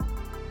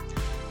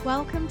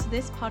Welcome to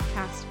this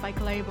podcast by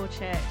Global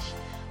Church.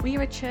 We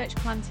are a church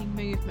planting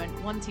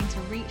movement wanting to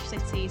reach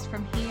cities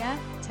from here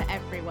to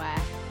everywhere,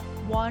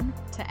 one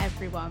to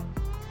everyone.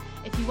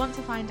 If you want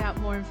to find out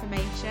more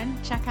information,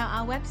 check out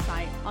our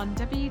website on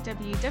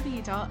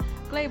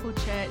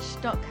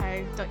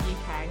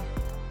www.globalchurch.co.uk.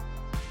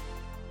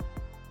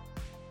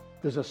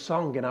 There's a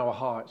song in our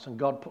hearts, and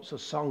God puts a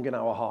song in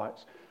our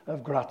hearts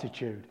of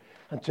gratitude.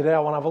 And today I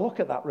want to have a look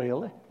at that,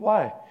 really.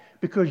 Why?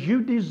 Because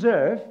you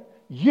deserve,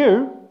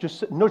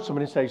 just nudge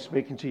somebody and say,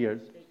 speaking to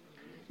you.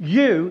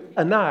 You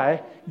and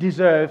I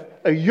deserve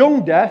a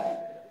young death.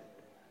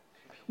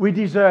 We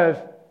deserve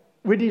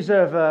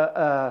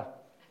a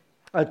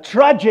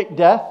tragic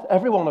death.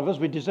 Every one of us,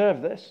 we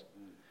deserve this.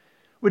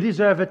 We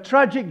deserve a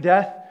tragic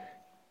death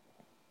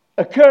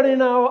occurring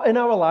in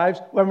our lives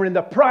when we're in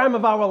the prime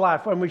of our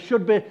life, when we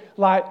should be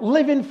like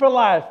living for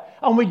life,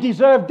 and we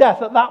deserve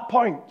death at that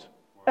point.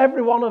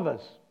 Every one of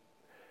us.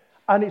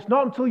 And it's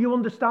not until you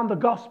understand the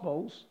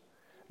Gospels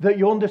that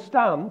you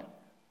understand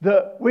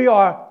that we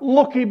are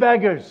lucky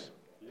beggars.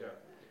 Yeah.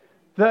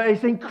 That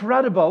it's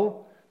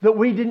incredible that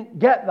we didn't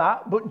get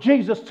that, but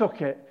Jesus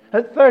took it.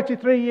 At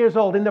 33 years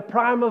old, in the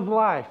prime of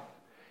life,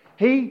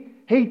 he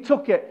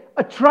took it.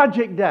 A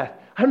tragic death,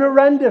 an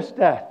horrendous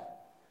death.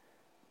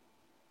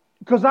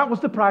 Because that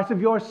was the price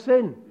of your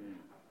sin.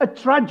 A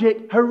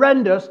tragic,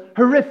 horrendous,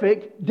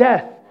 horrific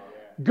death.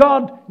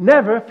 God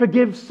never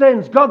forgives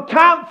sins. God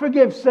can't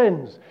forgive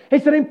sins.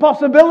 It's an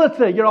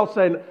impossibility. You're all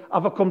saying,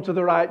 have I come to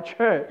the right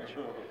church?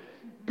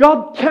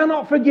 God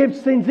cannot forgive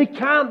sins. He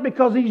can't,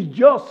 because He's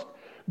just.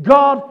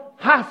 God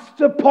has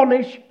to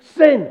punish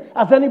sin.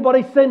 Has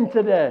anybody sinned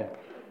today?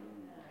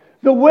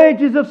 The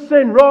wages of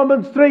sin,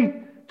 Romans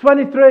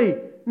 3:23.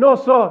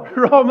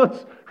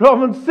 Romans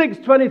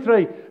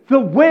 6:23. The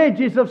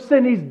wages of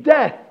sin is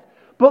death.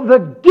 But the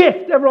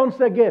gift, everyone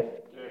say gift.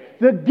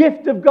 The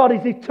gift of God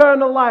is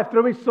eternal life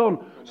through His Son.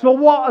 So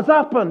what has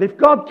happened? If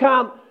God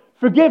can't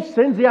forgive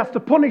sins, He has to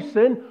punish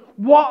sin.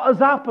 What has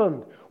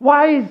happened?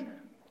 Why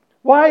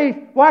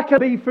can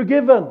be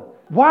forgiven?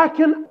 Why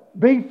can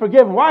be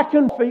forgiven? Why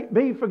can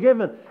be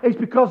forgiven? It's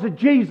because of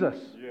Jesus.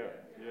 Yeah.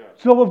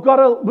 So we've got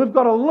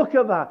to look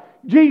at that.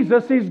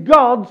 Jesus is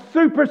God's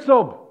super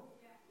sub.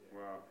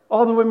 Wow.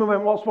 All the women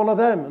went, what's one of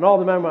them? And all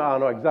the men went, I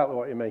know exactly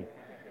what you mean.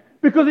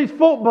 Because it's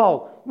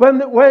football. When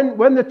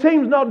the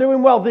team's not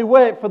doing well, they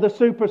wait for the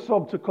super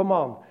sub to come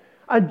on.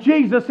 And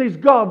Jesus is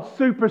God's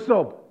super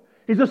sub.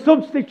 He's a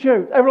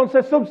substitute. Everyone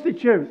says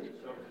substitute.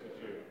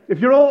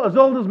 If you're as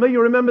old as me,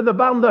 you remember the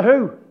band The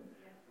Who.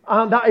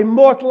 And that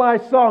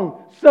immortalized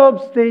song,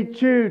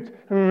 Substitute.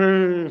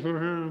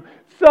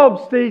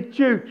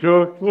 Substitute.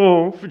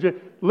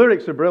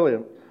 Lyrics are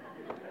brilliant.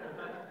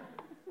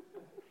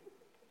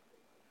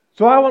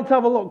 So I want to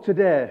have a look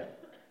today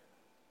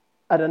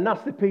at a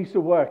nasty piece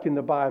of work in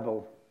the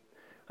Bible.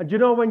 And you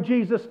know, when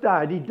Jesus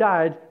died, He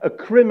died a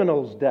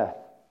criminal's death.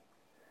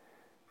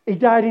 He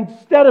died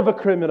instead of a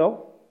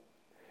criminal.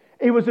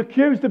 He was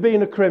accused of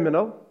being a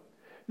criminal.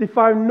 They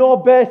found no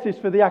basis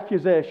for the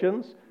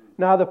accusations,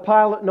 neither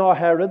Pilate nor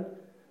Herod,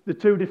 the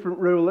two different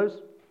rulers.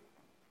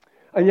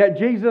 And yet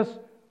Jesus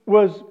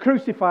was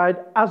crucified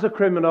as a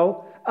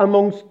criminal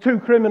amongst two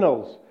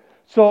criminals.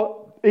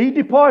 So He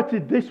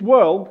departed this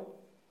world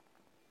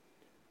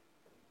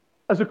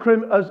as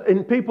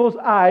in people's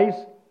eyes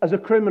as a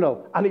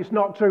criminal. And it's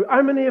not true.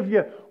 How many of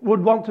you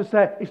would want to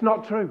say it's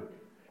not true?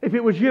 If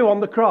it was you on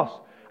the cross,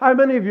 how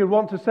many of you would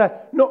want to say,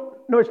 no,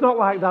 it's not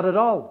like that at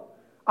all?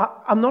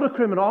 I'm not a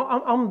criminal.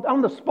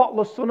 I'm the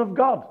spotless Son of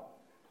God.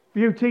 For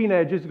you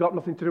teenagers, it's got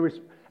nothing to do with...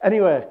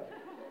 Anyway,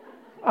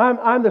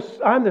 I'm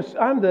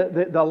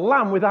the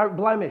lamb without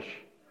blemish.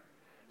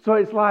 So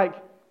it's like,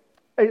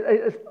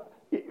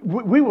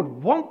 we would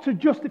want to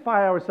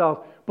justify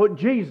ourselves, but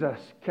Jesus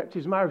kept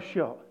His mouth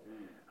shut.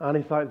 And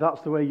He thought,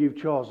 that's the way you've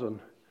chosen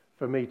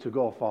for me to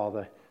go,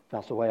 Father.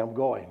 That's the way I'm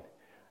going.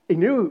 He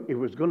knew He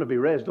was going to be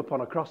raised up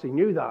on a cross. He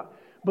knew that.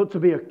 But to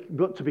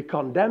be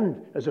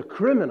condemned as a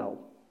criminal,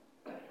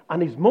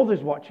 and His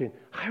mother's watching,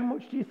 how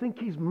much do you think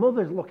His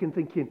mother's looking,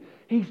 thinking,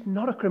 he's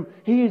not a criminal.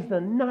 He is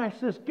the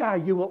nicest guy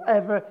you will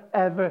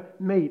ever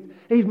meet.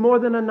 He's more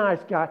than a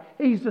nice guy.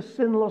 He's the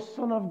sinless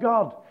Son of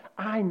God.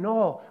 I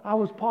know. I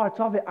was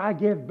part of it. I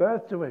gave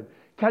birth to Him.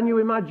 Can you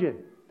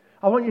imagine?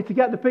 I want you to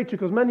get the picture,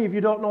 because many of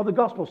you don't know the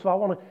Gospels, so I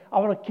want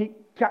to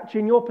keep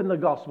catching you up in the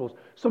Gospels.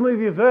 Some of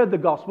you have heard the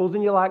Gospels,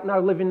 and you're like now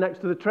living next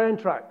to the train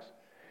tracks.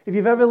 If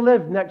you've ever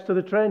lived next to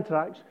the train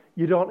tracks,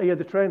 you don't hear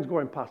the trains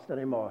going past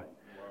anymore. Wow.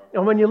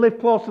 And when you live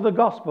close to the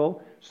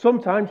Gospel,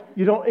 sometimes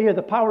you don't hear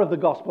the power of the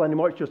Gospel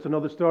anymore. It's just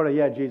another story.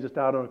 Yeah, Jesus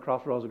died on a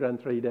cross, rose again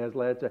 3 days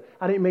later.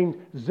 And it means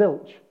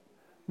zilch.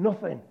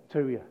 Nothing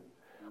to you.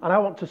 And I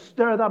want to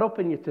stir that up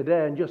in you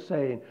today and just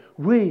saying,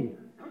 we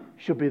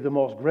should be the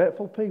most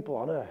grateful people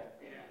on earth.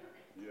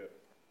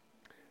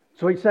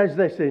 So it says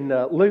this in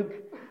Luke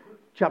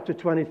chapter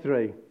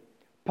 23.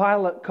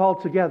 Pilate called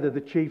together the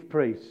chief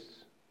priests.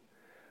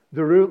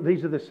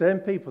 These are the same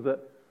people that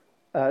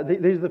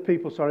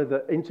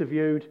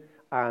interviewed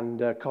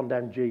and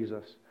condemned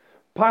Jesus.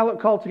 Pilate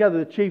called together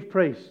the chief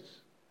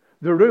priests,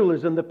 the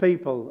rulers and the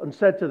people, and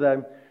said to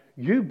them,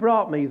 "You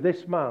brought me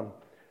this man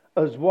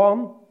as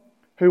one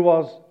who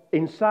was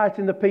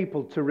inciting the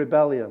people to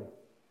rebellion.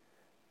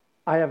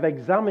 I have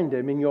examined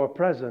him in your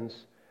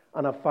presence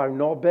and have found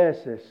no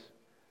basis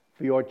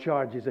for your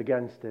charges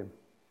against him.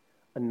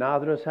 And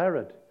neither has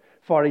Herod,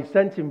 for he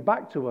sent him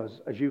back to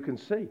us, as you can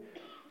see.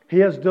 He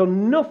has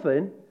done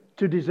nothing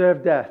to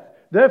deserve death.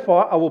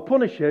 Therefore, I will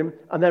punish him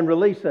and then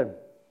release him."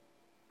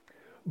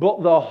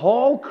 But the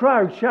whole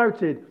crowd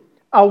shouted,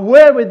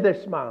 "Away with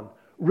this man!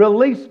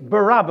 Release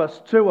Barabbas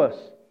to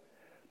us."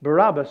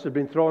 Barabbas had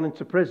been thrown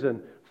into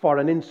prison for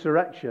an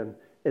insurrection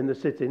in the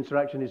city.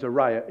 Insurrection is a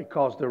riot. It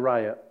caused a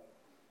riot.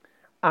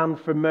 And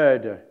for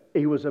murder.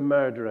 He was a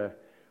murderer.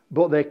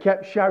 But they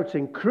kept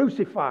shouting,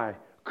 "Crucify!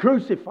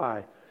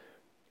 Crucify!"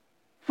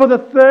 For the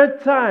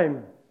third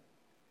time,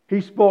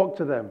 he spoke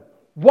to them.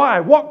 "Why?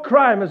 What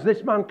crime has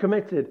this man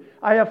committed?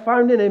 I have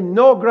found in him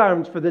no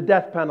grounds for the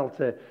death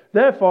penalty.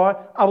 Therefore,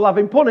 I will have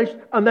him punished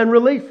and then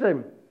release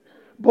him."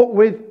 But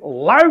with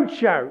loud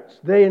shouts,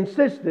 they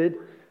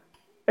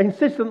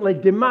insistently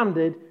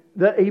demanded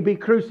that he be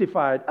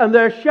crucified. And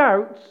their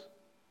shouts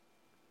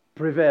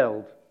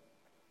prevailed.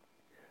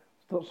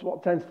 That's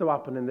what tends to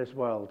happen in this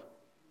world.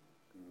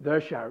 Their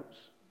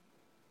shouts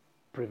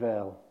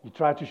prevail. You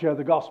try to share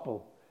the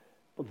gospel,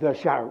 but their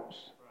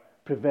shouts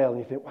prevail. And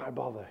you think, why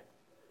bother?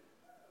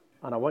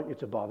 And I want you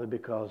to bother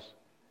because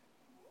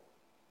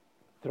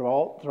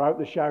throughout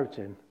the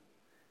shouting,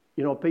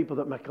 you know, people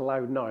that make a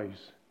loud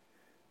noise,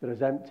 they're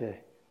as empty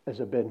as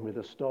a bin with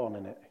a stone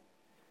in it.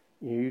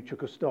 You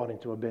chuck a stone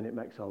into a bin, it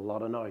makes a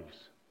lot of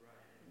noise.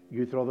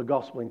 You throw the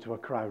gospel into a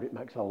crowd, it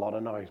makes a lot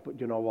of noise.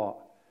 But you know what?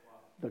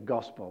 The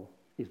gospel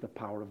is the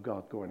power of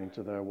God going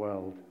into their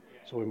world.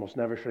 So we must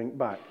never shrink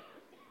back.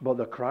 But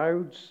the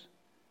crowd's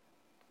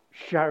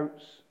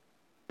shouts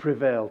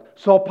prevailed.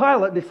 So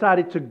Pilate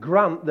decided to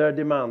grant their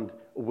demand.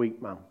 A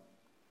weak man.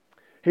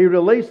 He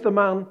released the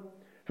man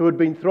who had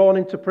been thrown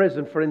into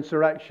prison for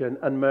insurrection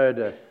and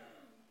murder,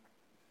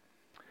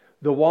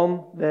 the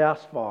one they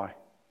asked for,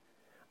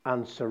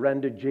 and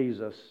surrendered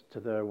Jesus to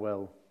their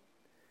will.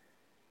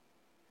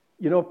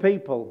 You know,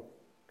 people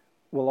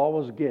will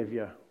always give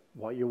you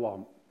what you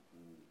want,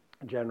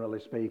 generally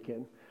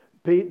speaking.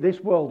 This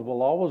world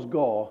will always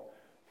go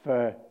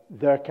for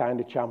their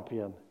kind of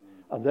champion.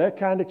 And their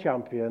kind of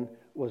champion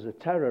was a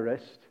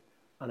terrorist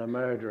and a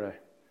murderer.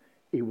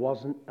 He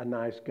wasn't a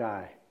nice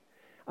guy.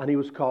 And he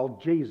was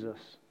called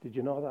Jesus. Did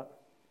you know that?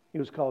 He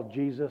was called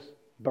Jesus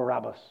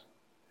Barabbas.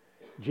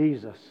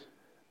 Jesus,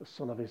 the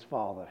son of his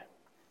father.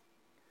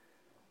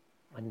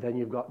 And then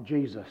you've got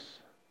Jesus,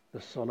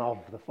 the son of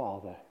the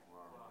Father.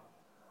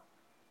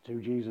 Two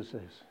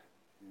Jesuses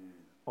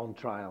on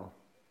trial.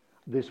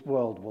 This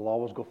world will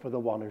always go for the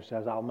one who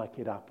says, "I'll make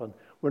it happen.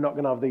 We're not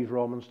going to have these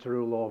Romans to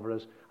rule over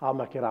us. I'll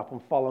make it happen.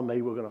 Follow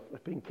me. We're going to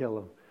flipping kill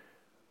them."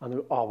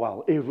 And oh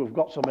well, if we've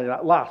got somebody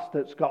at last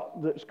that's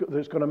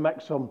going to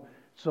make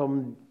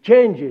some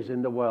changes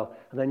in the world,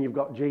 and then you've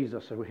got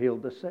Jesus who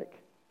healed the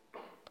sick,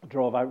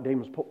 drove out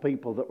demons, put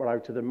people that were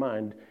out of their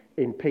mind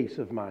in peace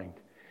of mind.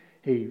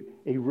 He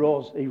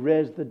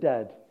raised the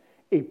dead.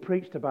 He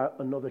preached about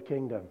another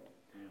kingdom.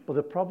 But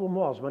the problem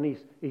was when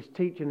his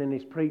teaching and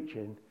his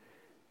preaching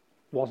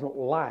wasn't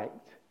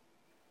liked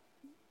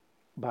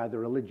by the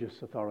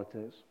religious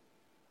authorities.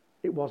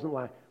 It wasn't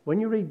like, when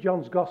you read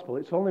John's Gospel,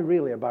 it's only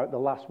really about the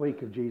last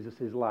week of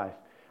Jesus' life.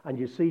 And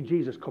you see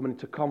Jesus coming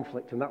into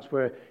conflict, and that's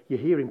where you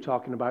hear him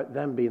talking about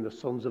them being the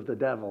sons of the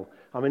devil.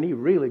 I mean, he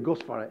really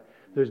goes for it.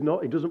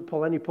 He doesn't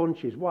pull any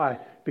punches. Why?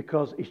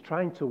 Because he's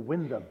trying to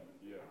win them.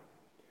 Yeah.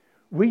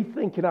 We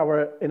think in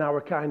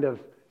our kind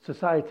of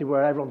society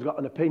where everyone's got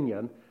an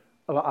opinion,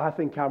 I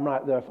think I'm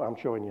right, therefore I'm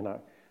showing you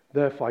now.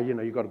 Therefore,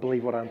 you've got to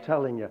believe what I'm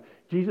telling you.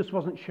 Jesus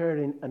wasn't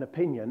sharing an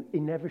opinion. He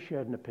never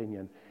shared an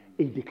opinion.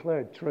 He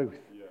declared truth.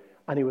 Yeah.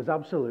 And he was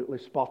absolutely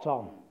spot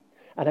on.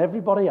 And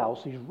everybody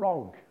else is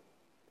wrong.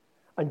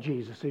 And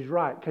Jesus is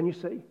right. Can you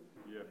see?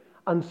 Yeah.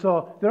 And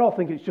so they're all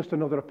thinking it's just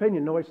another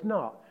opinion. No, it's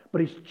not.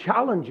 But he's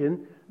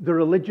challenging the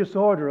religious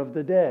order of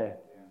the day.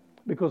 Yeah.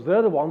 Because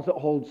they're the ones that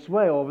hold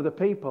sway over the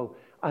people.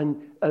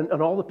 And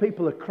all the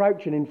people are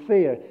crouching in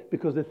fear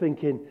because they're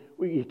thinking,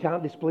 you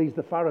can't displease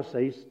the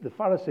Pharisees. The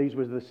Pharisees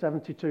were the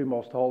 72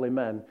 most holy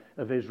men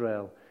of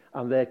Israel.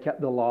 And they kept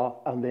the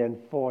law and they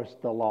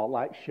enforced the law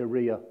like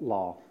Sharia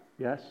law.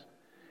 Yes?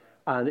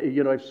 And,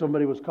 if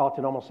somebody was caught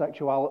in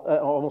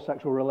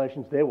homosexual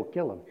relations, they would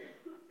kill him.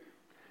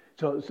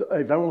 So if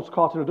anyone was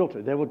caught in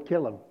adultery, they would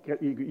kill him.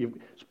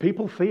 So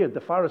people feared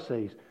the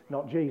Pharisees,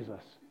 not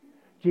Jesus.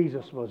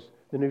 Jesus was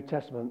the New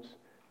Testament's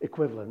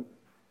equivalent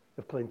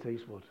of Clint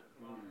Eastwood.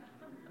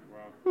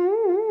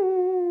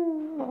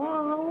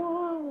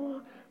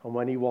 Wow. And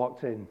when he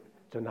walked in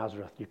to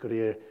Nazareth, you could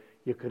hear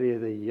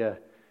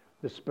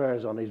the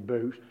spurs on his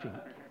boots,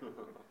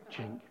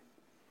 chink,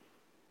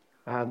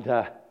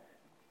 chink.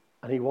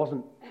 And he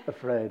wasn't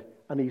afraid.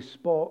 And he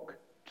spoke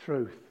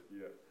truth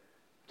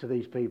to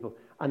these people.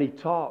 And he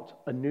taught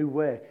a new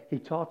way. He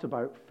taught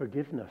about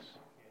forgiveness.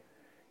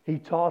 He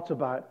taught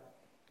about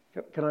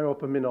Can I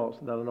open my notes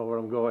and then I know where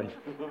I'm going?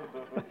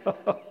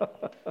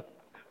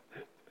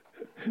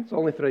 It's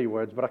only 3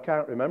 words, but I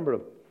can't remember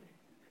them.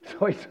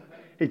 So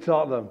he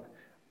taught them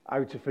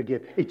how to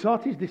forgive. He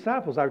taught his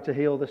disciples how to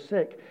heal the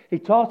sick. He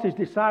taught his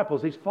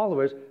disciples, his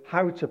followers,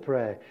 how to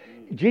pray.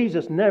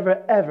 Jesus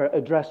never ever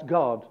addressed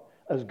God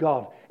as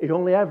God. He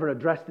only ever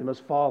addressed him as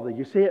Father.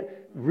 You see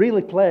it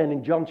really plain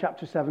in John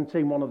chapter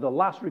 17, one of the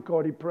last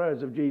recorded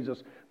prayers of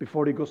Jesus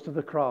before he goes to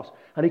the cross.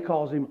 And he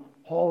calls him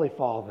Holy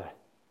Father.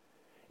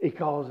 He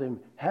calls him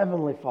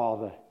Heavenly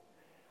Father.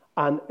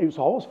 And it was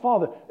always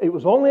Father. It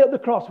was only at the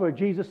cross where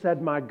Jesus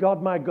said, my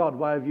God,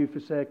 why have you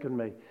forsaken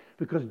me?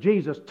 Because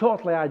Jesus,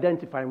 totally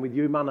identifying with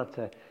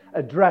humanity,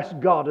 addressed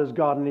God as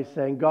God. And he's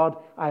saying, God,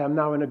 I am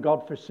now in a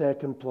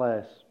God-forsaken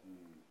place.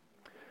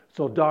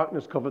 So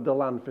darkness covered the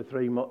land for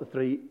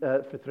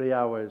 3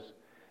 hours.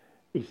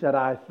 He said,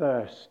 I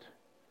thirst.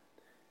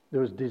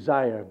 There was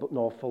desire, but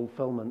no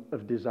fulfillment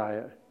of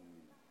desire.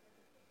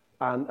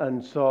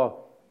 And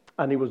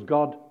he was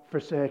God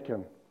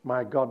forsaken.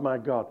 My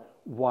God,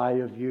 why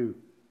have you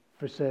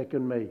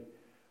forsaken me?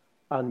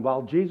 And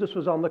while Jesus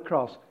was on the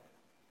cross,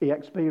 he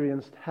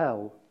experienced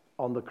hell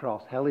on the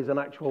cross. Hell is an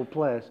actual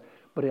place,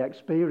 but he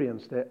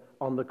experienced it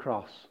on the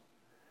cross.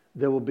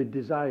 There will be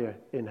desire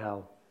in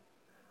hell.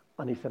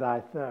 And he said, I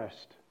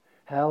thirst.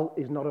 Hell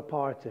is not a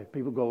party.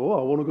 People go,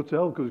 I want to go to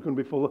hell because it's going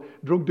to be full of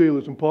drug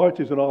dealers and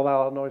parties and all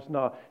that. No, it's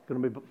not. It's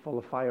going to be full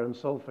of fire and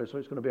sulfur, so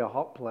it's going to be a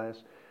hot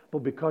place.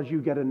 But because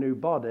you get a new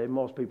body,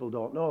 most people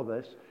don't know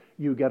this,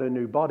 you get a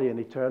new body, an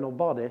eternal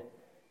body,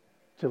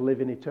 to live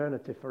in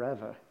eternity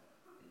forever.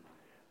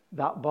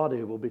 That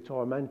body will be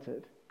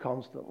tormented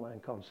constantly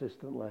and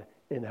consistently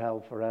in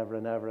hell forever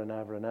and ever and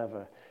ever and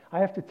ever. I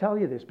have to tell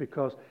you this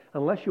because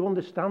unless you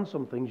understand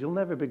some things, you'll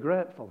never be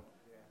grateful.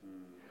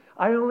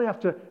 I only have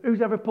to,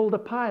 who's ever pulled a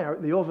pie out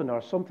of the oven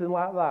or something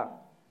like that?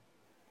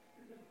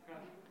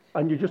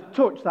 And you just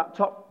touch that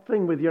top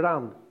thing with your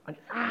hand and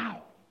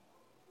ow!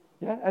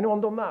 Yeah,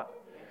 anyone done that?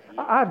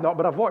 I've not,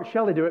 but I've watched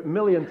Shelley do it a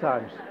million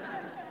times.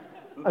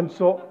 And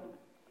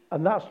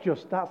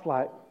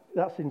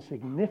that's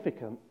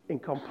insignificant in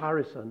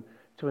comparison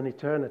to an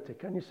eternity.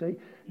 Can you see?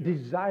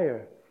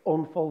 Desire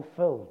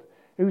unfulfilled.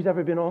 Who's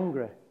ever been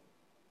hungry?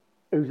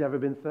 Who's ever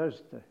been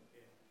thirsty?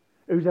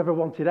 Who's ever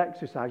wanted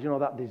exercise? You know,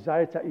 that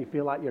desire that you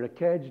feel like you're a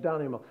caged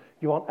animal.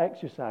 You want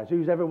exercise.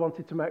 Who's ever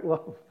wanted to make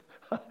love?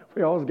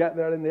 We always get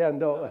there in the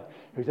end, don't we?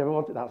 Who's ever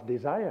wanted? That's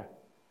desire.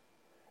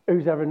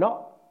 Who's ever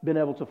not been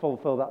able to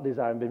fulfill that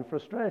desire and been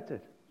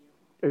frustrated?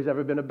 Who's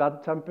ever been a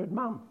bad-tempered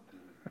man?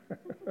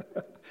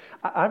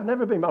 I've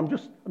never been. I'm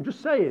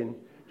just saying,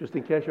 just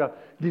in case you have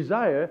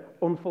desire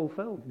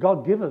unfulfilled.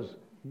 God give us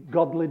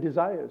godly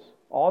desires.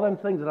 All them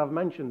things that I've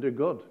mentioned are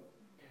good.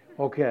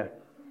 Okay.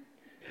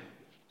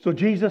 So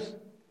Jesus,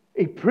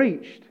 he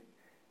preached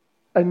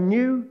a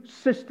new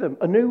system,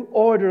 a new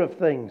order of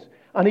things.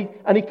 And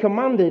he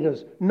commanded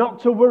us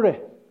not to worry.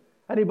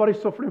 Anybody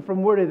suffering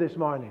from worry this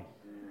morning?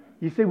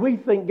 You see, we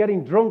think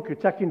getting drunk or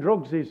taking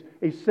drugs is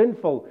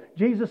sinful.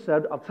 Jesus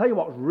said, I'll tell you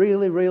what's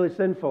really, really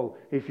sinful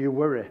if you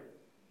worry.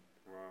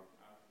 Wow.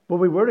 But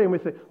we worry and we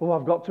think,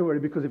 I've got to worry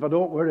because if I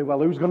don't worry, well,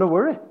 who's going to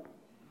worry?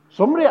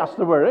 Somebody has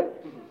to worry.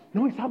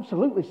 No, it's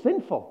absolutely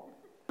sinful.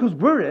 Because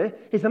worry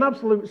is an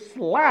absolute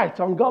slight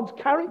on God's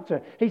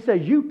character. He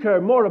says, you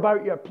care more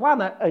about your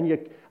planet and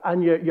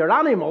your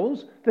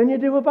animals than you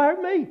do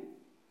about me.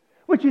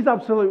 Which is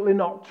absolutely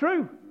not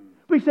true.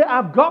 We say,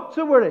 I've got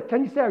to worry.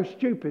 Can you see how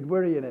stupid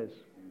worrying is?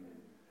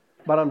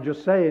 But I'm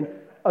just saying,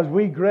 as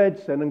we grade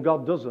sin, and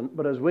God doesn't,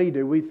 but as we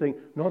do, we think,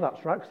 no,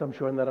 that's right, because I'm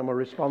showing that I'm a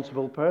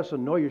responsible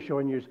person. No, you're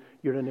showing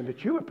you're an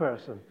immature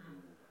person.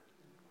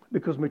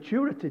 Because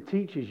maturity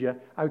teaches you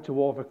how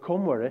to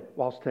overcome worry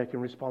whilst taking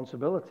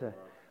responsibility.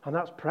 And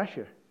that's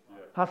pressure.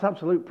 That's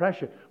absolute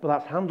pressure. But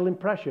that's handling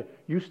pressure.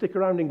 You stick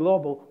around in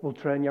Global, we'll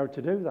train you how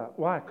to do that.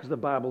 Why? Because the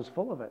Bible's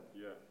full of it.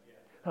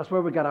 That's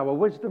where we get our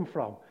wisdom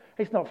from.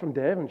 It's not from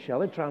Dave and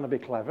Shelley trying to be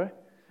clever.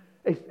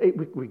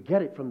 We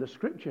get it from the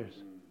Scriptures.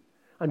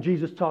 And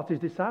Jesus taught his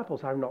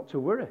disciples how not to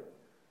worry.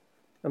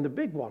 And the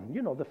big one,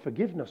 the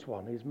forgiveness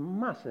one, is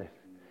massive.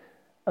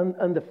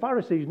 And the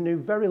Pharisees knew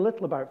very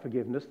little about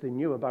forgiveness. They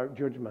knew about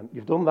judgment.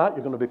 You've done that,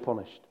 you're going to be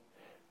punished.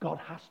 God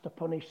has to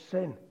punish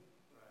sin.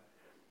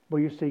 But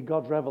you see,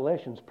 God's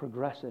revelation's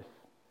progressive.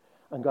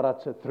 And God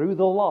had to, through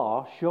the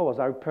law, show us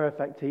how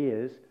perfect he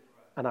is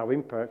and how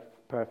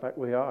imperfect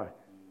we are.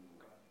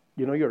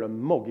 You're a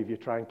mug if you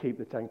try and keep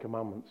the Ten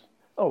Commandments.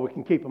 Oh, we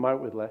can keep them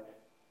outwardly.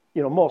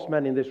 Most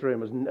men in this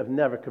room have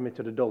never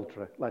committed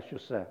adultery, let's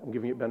just say. I'm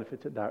giving you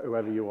benefit of doubt,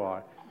 whoever you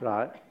are,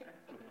 right?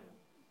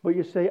 But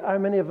you see, how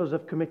many of us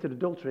have committed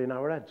adultery in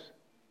our heads?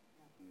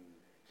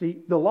 See,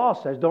 the law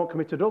says don't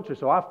commit adultery,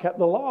 so I've kept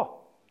the law.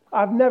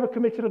 I've never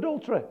committed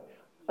adultery.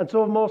 And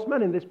so have most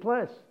men in this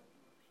place.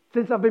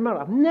 Since I've been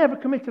married, I've never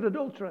committed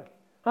adultery.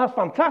 That's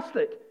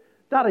fantastic.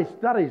 That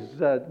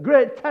is a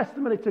great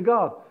testimony to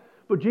God.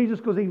 But Jesus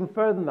goes even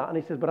further than that, and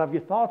he says, but have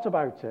you thought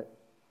about it?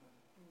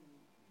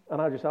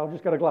 And I'll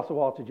just get a glass of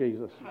water,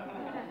 Jesus.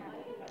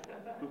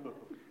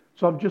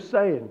 So I'm just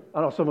saying,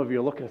 I know some of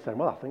you are looking and saying,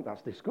 well, I think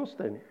that's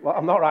disgusting. Well,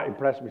 I'm not right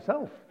impressed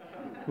myself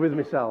with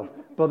myself,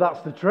 but that's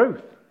the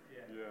truth.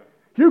 Yeah.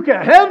 You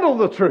can handle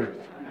the truth.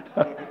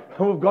 And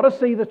we've got to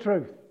see the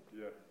truth.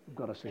 Yeah. We've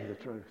got to see the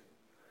truth.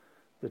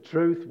 The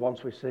truth,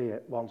 once we see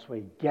it, once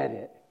we get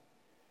it,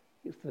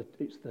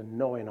 it's the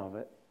knowing of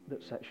it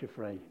that sets you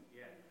free.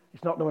 Yeah.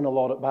 It's not knowing the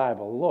Lord at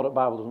Bible. The Lord at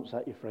Bible doesn't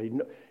set you free.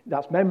 No,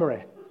 that's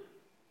memory.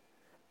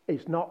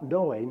 It's not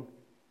knowing,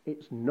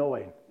 it's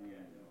knowing.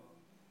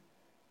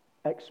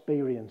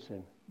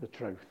 Experiencing the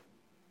truth.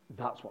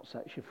 That's what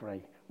sets you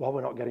free. Well,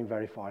 we're not getting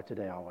very far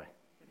today, are we?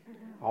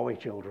 Are we,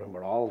 children?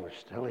 We're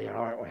still here,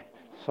 aren't we?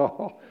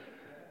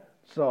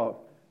 So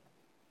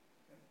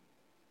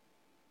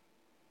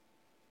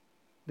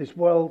this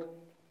world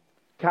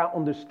can't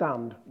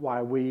understand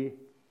why we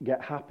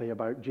get happy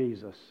about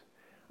Jesus.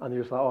 And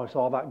they're just like, oh, it's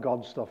all that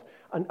God stuff.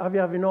 And have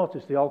you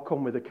noticed they all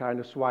come with a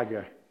kind of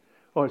swagger?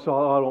 Oh, it's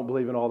all, I don't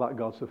believe in all that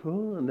God stuff.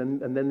 Oh, and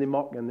then they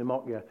mock you and they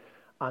mock you.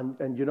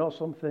 And you know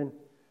something?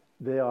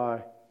 They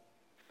are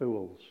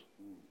fools.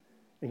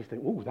 And you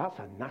think, oh, that's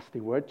a nasty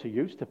word to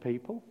use to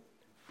people.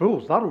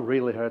 Fools, that'll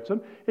really hurt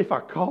them. If I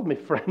called my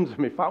friends and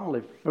my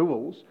family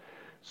fools.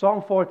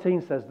 Psalm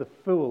 14 says, the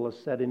fool has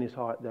said in his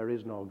heart, there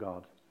is no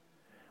God.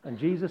 And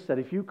Jesus said,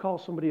 if you call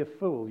somebody a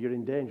fool, you're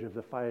in danger of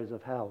the fires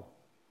of hell.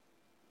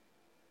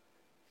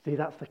 See,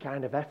 that's the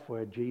kind of F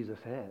word Jesus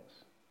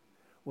hates.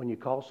 When you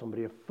call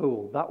somebody a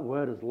fool, that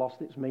word has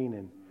lost its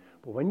meaning.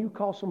 But when you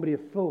call somebody a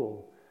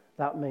fool,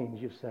 that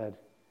means you've said,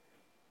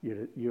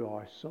 you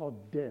are so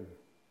dim.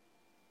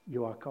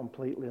 You are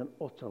completely and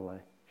utterly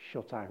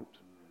shut out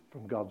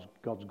from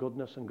God's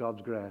goodness and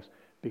God's grace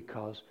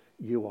because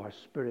you are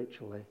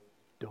spiritually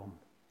dumb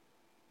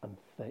and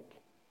thick.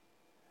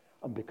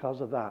 And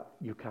because of that,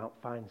 you can't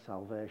find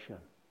salvation.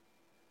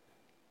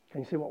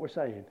 Can you see what we're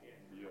saying?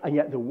 Yeah. And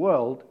yet the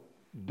world,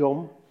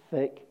 dumb,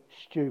 thick,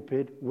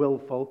 stupid,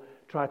 willful,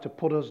 try to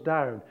put us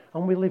down.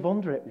 And we live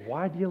under it.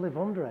 Why do you live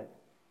under it?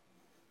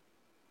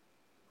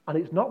 And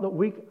it's not that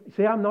we...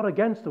 See, I'm not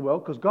against the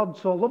world because God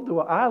so loved the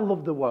world. I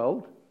love the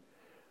world.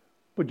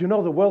 But you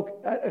know the world...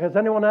 Has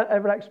anyone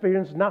ever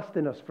experienced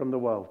nastiness from the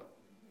world?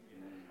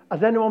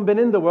 Has anyone been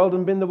in the world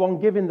and been the one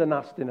giving the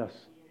nastiness?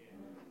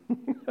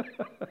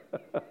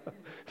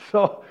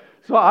 So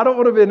I don't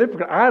want to be an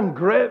hypocrite. I'm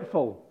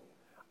grateful.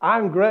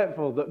 I'm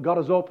grateful that God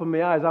has opened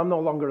my eyes. I'm no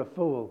longer a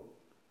fool.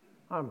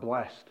 I'm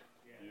blessed.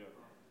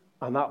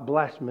 And that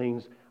blessed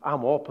means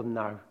I'm open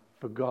now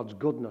for God's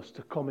goodness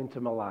to come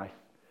into my life.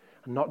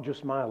 And not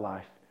just my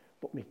life,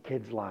 but my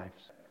kids'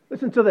 lives.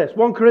 Listen to this,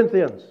 1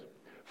 Corinthians.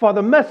 For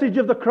the message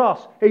of the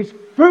cross is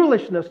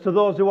foolishness to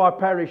those who are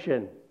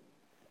perishing.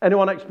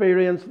 Anyone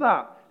experience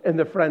that in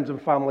their friends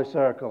and family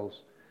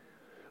circles?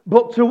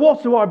 But to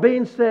us who are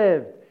being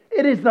saved,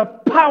 it is the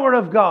power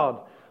of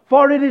God.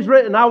 For it is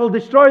written, I will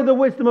destroy the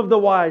wisdom of the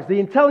wise, the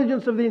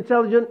intelligence of the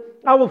intelligent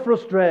I will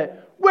frustrate.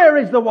 Where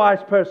is the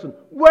wise person?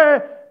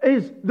 Where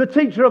is the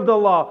teacher of the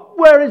law?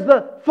 Where is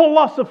the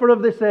philosopher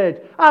of this age?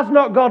 Has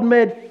not God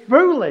made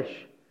foolish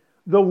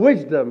the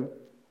wisdom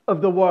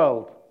of the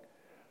world?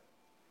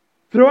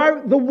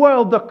 Throughout the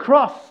world, the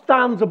cross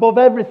stands above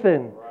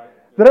everything.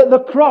 That at the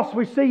cross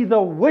we see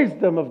the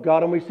wisdom of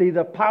God and we see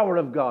the power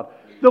of God.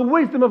 The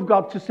wisdom of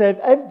God to save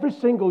every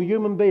single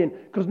human being,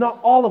 because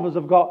not all of us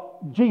have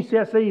got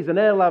GCSEs and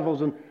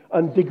A-levels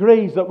and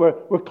degrees that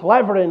we're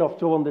clever enough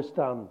to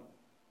understand.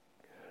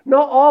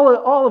 Not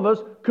all of us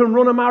can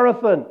run a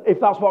marathon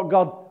if that's what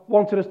God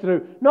wanted us to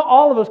do. Not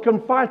all of us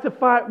can fight a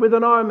fight with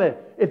an army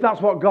if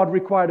that's what God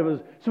required of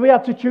us. So we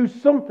had to choose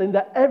something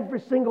that every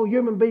single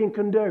human being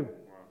can do.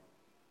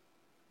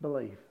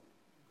 Believe.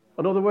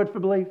 Another word for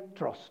believe,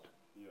 trust.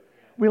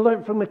 We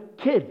learned from a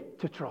kid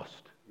to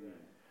trust.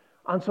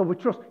 And so we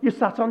trust. You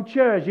sat on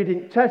chairs, you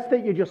didn't test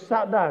it, you just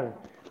sat down.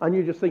 And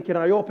you're just thinking,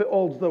 I hope it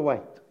holds the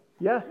weight.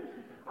 Yeah?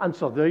 And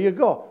so there you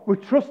go. We're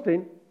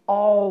trusting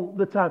all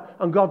the time.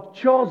 And God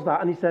chose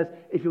that and He says,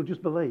 if you'll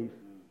just believe.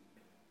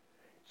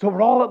 So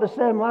we're all at the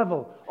same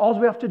level. All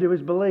we have to do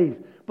is believe.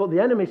 But the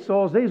enemy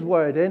sows his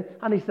word in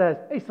and he says,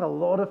 it's a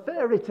load of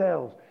fairy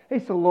tales.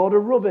 It's a load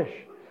of rubbish.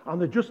 And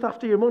they're just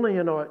after your money,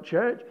 at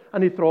church.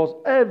 And he throws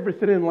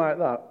everything in like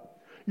that.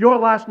 Your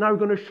life's now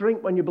going to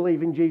shrink when you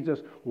believe in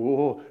Jesus.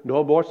 Oh,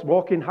 no more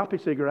smoking happy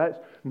cigarettes.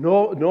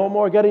 No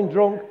more getting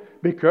drunk.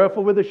 Be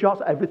careful with the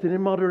shots. Everything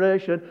in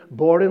moderation.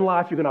 Boring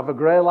life. You're going to have a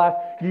grey life.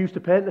 You used to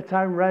paint the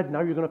town red.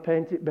 Now you're going to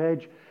paint it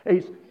beige.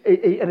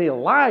 And he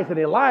lies and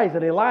he lies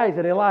and he lies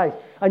and he lies.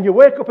 And you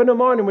wake up in the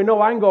morning with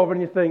no hangover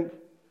and you think,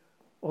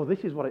 oh, this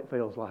is what it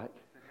feels like.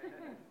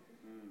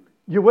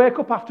 You wake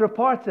up after a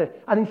party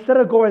and instead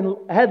of going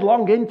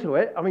headlong into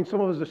it, I mean,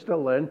 some of us are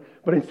still learning,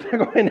 but instead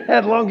of going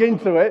headlong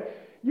into it,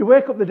 you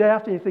wake up the day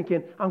after and you're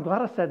thinking, I'm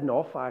glad I said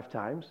no 5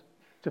 times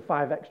to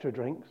 5 extra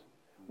drinks.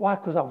 Why?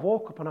 Because I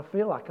woke up and I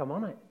feel like I'm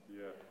on it.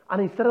 Yeah.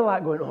 And instead of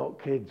like going, oh,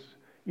 kids,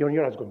 your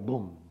head's going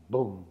boom,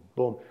 boom,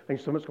 boom, and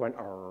your stomach's going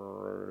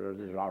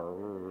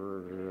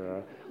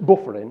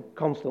buffering,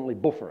 constantly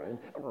buffering.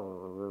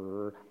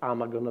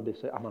 Am I going to be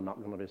sick? Am I not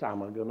going to be sick?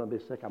 Am I going to be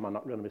sick? Am I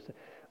not going to be sick?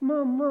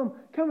 Mum,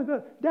 can we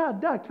go?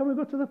 Dad, can we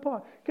go to the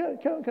park? Can.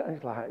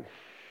 It's like,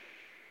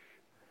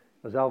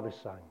 shh. As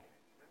Elvis sang.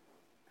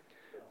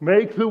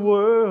 Make the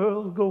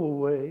world go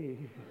away.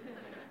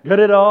 Get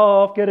it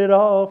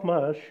off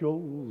my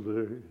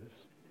shoulders.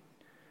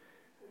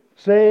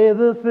 Say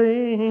the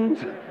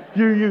things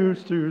you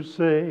used to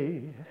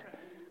say.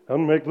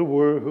 And make the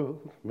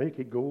world, make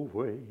it go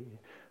away.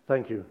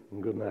 Thank you,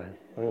 and good night.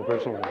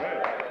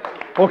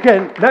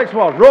 Okay, next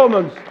one.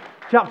 Romans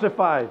chapter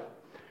 5.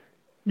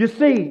 You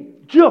see,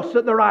 just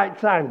at the right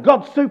time,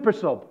 God's super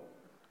sub.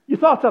 You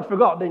thought I'd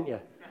forgot, didn't you?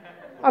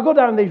 I go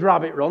down these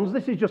rabbit runs.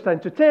 This is just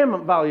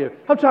entertainment value.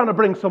 I'm trying to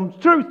bring some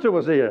truth to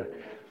us here.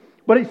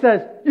 But it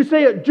says, you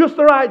see, at just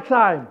the right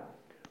time,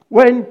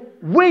 when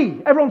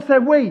we, everyone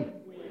said we.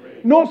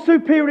 No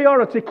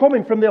superiority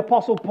coming from the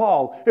Apostle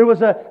Paul, who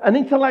was an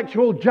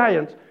intellectual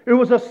giant, who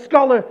was a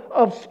scholar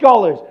of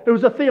scholars, who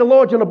was a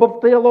theologian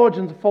above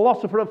theologians, a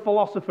philosopher of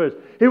philosophers.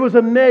 He was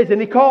amazing.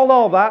 He called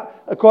all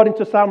that, according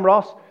to Sam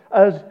Ross,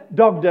 as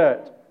dog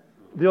dirt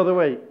the other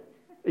week.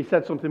 He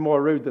said something more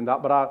rude than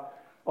that, but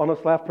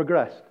honestly, I've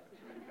progressed.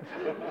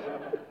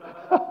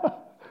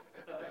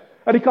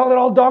 And he called it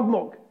all dog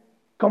muck,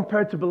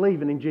 compared to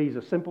believing in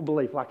Jesus. Simple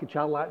belief, like a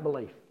childlike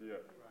belief.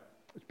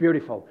 It's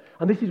beautiful.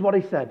 And this is what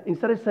he said.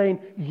 Instead of saying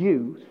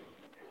you,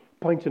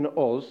 pointing at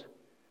us,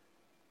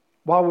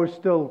 while we're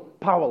still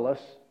powerless,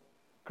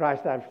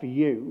 Christ died for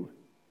you.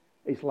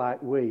 It's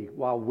like we,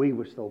 while we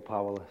were still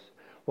powerless,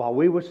 while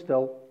we were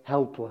still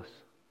helpless.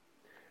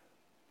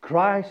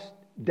 Christ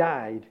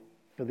died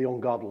for the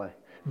ungodly.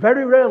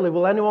 Very rarely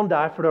will anyone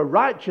die for a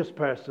righteous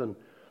person,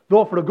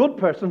 though for a good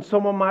person,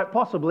 someone might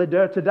possibly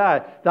dare to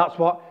die. That's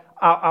what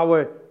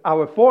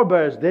our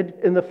forebears did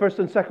in the First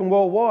and Second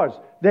World Wars.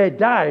 They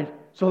died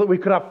so that we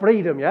could have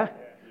freedom, yeah?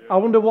 I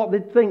wonder what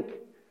they'd think,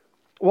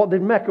 what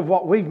they'd make of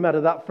what we've made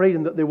of that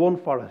freedom that they won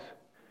for us.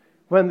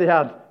 When they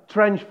had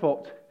trench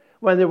foot,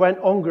 when they went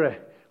hungry,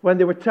 when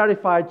they were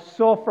terrified,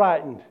 so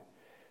frightened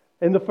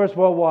in the First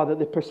World War that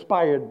they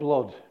perspired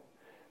blood,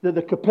 that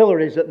the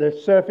capillaries at the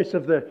surface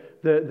of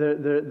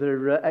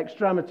their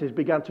extremities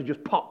began to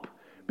just pop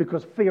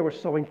because fear was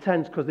so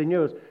intense because they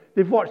knew us.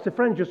 They've watched their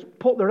friends just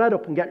put their head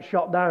up and get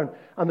shot down,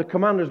 and the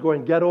commander's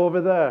going, get over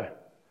there.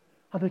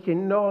 I'm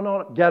thinking,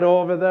 no, get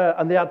over there.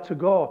 And they had to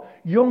go.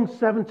 Young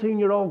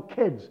 17-year-old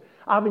kids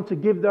having to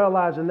give their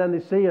lives, and then they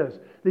see us.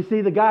 They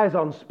see the guys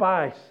on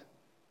Spice.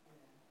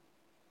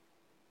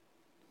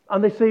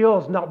 And they see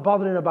us not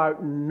bothering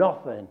about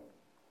nothing,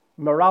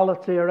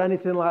 morality or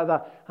anything like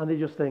that. And they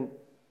just think,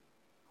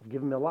 I've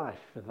given my life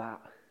for that.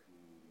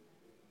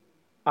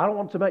 I don't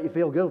want to make you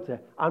feel guilty.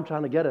 I'm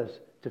trying to get us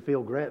to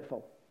feel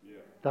grateful. Yeah.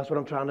 That's what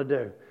I'm trying to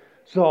do.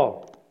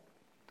 So,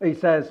 he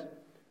says,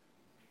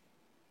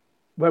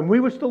 when we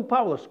were still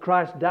powerless,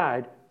 Christ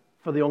died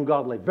for the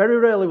ungodly. Very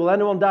rarely will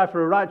anyone die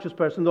for a righteous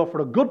person, though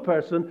for a good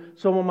person,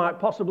 someone might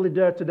possibly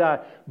dare to die.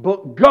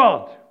 But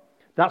God,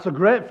 that's a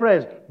great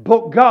phrase,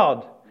 but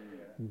God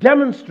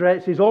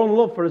demonstrates his own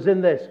love for us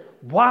in this.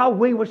 While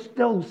we were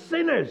still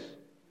sinners,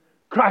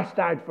 Christ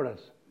died for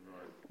us.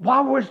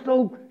 While we're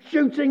still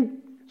shooting,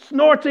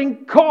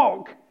 snorting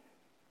coke,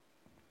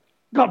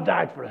 God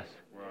died for us.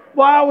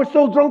 While we're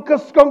still drunk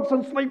as skunks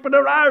and sleeping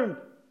around,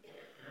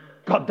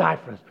 God died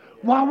for us.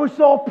 While we're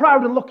so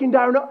proud and looking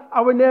down at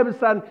our neighbours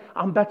saying,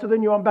 I'm better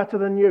than you, I'm better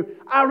than you.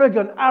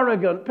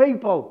 Arrogant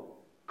people.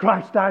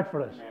 Christ died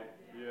for us.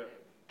 Yeah.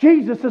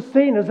 Jesus has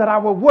seen us at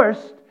our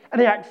worst, and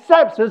he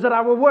accepts us at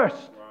our worst.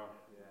 Wow.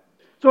 Yeah.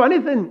 So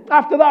anything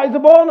after that is a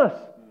bonus.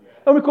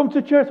 And we come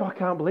to church, I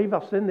can't believe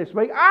I've sinned this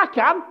week. I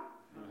can.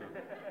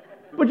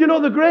 But you know,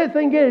 the great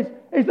thing is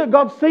that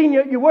God's seen you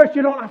at your worst.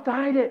 You don't have to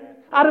hide it.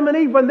 Adam and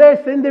Eve, when they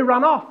sinned, they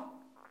ran off.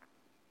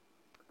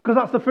 Because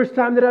that's the first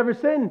time they'd ever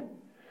sinned.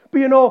 But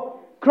you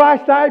know,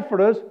 Christ died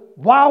for us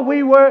while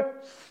we were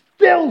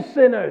still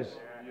sinners.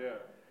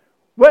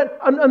 Yeah.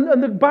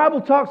 And the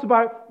Bible talks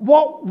about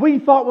what we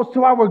thought was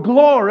to our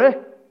glory.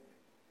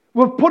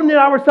 We're putting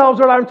ourselves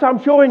around town.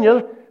 I'm showing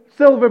you,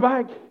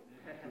 silverback.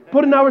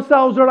 Putting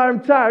ourselves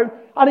around town.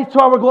 And it's to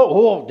our glory.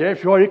 Oh, Dave,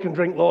 sure, you can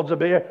drink loads of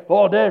beer.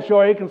 Oh, Dave,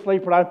 sure, you can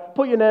sleep around.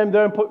 Put your name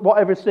there and put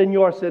whatever sin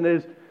your sin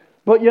is.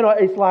 But, you know,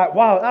 it's like,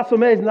 wow, that's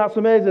amazing, that's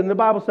amazing. The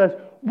Bible says,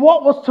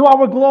 what was to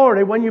our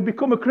glory when you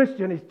become a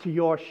Christian is to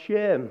your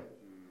shame.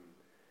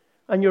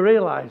 And you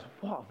realize,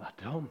 what have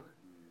I done?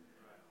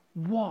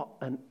 What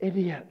an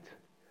idiot.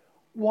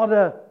 What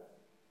a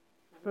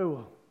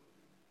fool.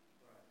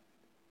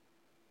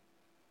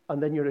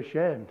 And then you're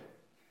ashamed.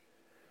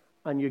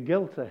 And you're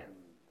guilty.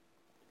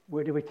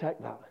 Where do we take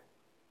that?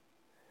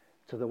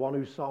 To the one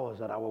who saw us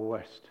at our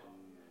worst.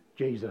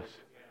 Jesus.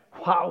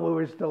 While we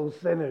were still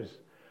sinners,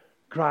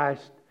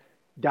 Christ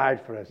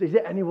died for us. Is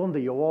it any wonder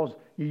you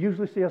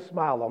usually see a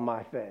smile on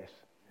my face?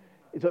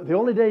 It's the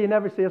only day you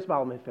never see a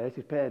smile on my face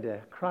is payday.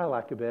 I cry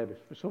like a baby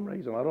for some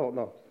reason, I don't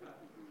know.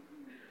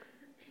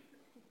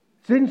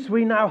 Since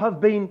we now have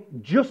been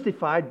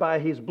justified by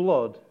his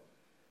blood,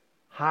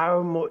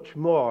 how much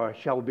more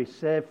shall we be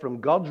saved from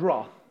God's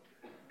wrath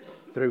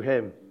through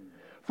him?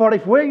 For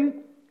if we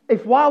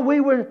if while we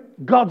were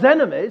God's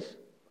enemies,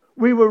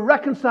 we were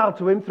reconciled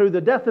to him through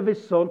the death of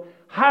his Son,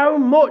 how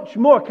much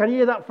more, can you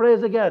hear that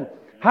phrase again?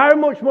 How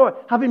much more,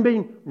 having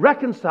been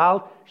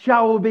reconciled,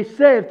 shall we be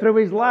saved through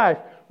his life?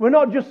 We're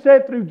not just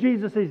saved through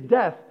Jesus'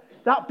 death.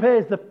 That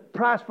pays the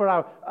price for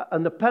our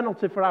and the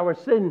penalty for our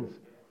sins.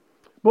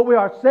 But we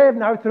are saved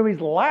now through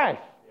his life.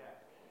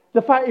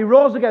 The fact he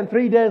rose again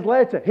 3 days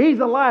later, he's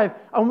alive,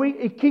 and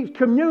he keeps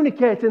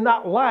communicating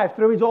that life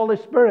through his Holy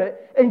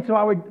Spirit into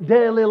our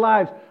daily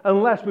lives,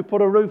 unless we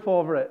put a roof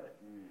over it.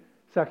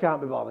 So I can't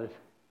be bothered.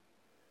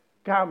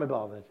 Can't be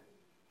bothered.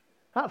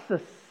 That's a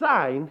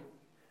sign.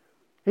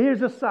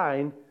 Here's a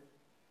sign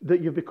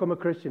that you've become a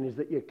Christian, is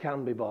that you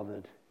can be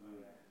bothered,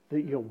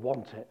 that you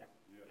want it,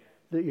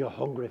 that you're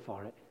hungry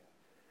for it.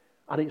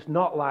 And it's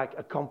not like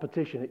a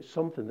competition, it's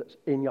something that's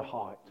in your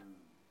heart.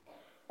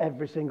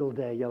 Every single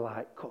day you're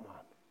like, come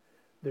on,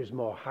 there's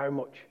more. How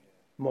much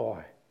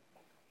more?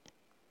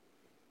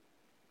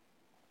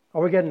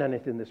 Are we getting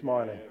anything this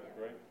morning?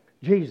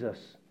 Jesus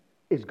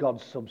is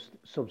God's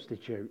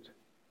substitute.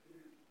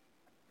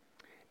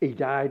 He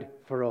died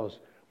for us.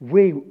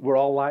 We were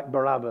all like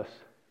Barabbas.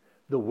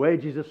 The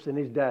wages of sin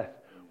is death.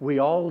 We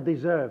all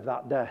deserve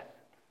that death.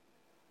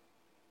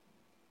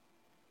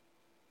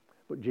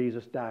 But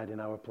Jesus died in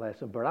our place.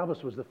 And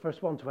Barabbas was the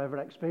first one to ever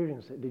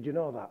experience it. Did you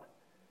know that?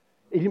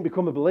 He didn't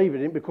become a believer.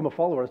 He didn't become a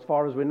follower as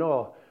far as we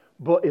know.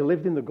 But he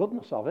lived in the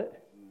goodness of it.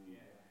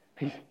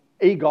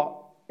 He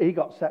got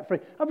set free.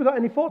 Have we got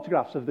any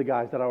photographs of the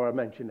guys that I was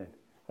mentioning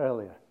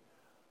earlier?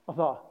 I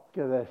thought,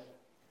 look at this.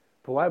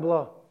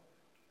 Pablo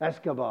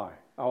Escobar.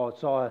 I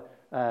saw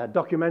a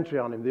documentary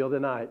on him the other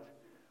night.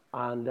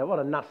 And what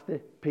a nasty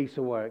piece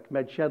of work.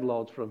 Made shed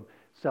loads from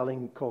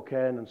selling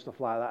cocaine and stuff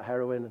like that,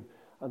 heroin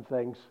and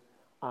things.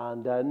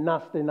 And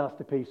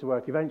nasty piece of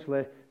work.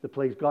 Eventually, the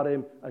police got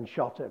him and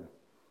shot him.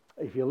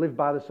 If you live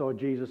by the sword,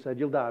 Jesus said,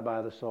 you'll die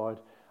by the sword.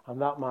 And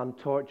that man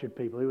tortured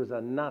people. He was a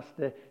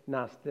nasty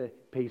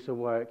piece of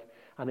work.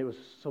 And it was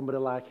somebody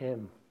like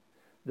him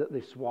that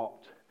they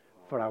swapped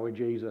for our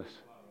Jesus.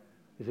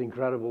 It's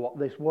incredible what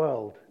this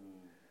world,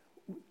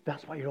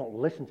 that's why you don't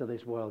listen to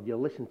this world. You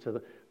listen to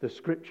the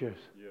scriptures.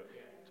 Yeah.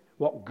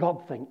 What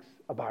God thinks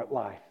about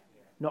life.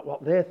 Not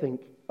what they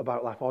think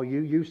about life or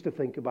you used to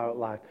think about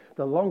life.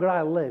 The longer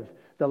I live,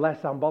 the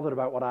less I'm bothered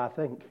about what I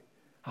think.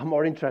 I'm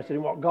more interested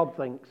in what God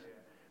thinks.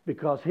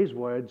 Because his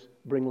words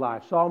bring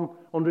life. Psalm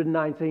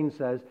 119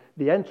 says,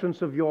 the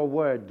entrance of your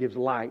word gives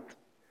light.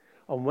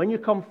 And when you're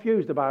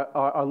confused about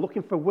or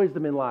looking for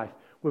wisdom in life,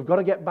 we've got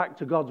to get back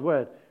to God's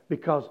word,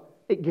 because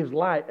it gives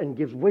light and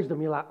gives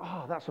wisdom. You're like,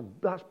 oh,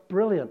 that's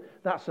brilliant.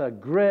 That's a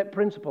great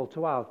principle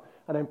to have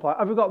and employ.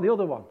 Have we got the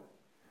other one?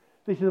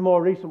 This is a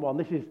more recent one.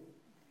 This is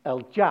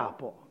El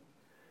Chapo.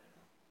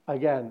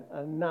 Again,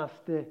 a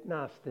nasty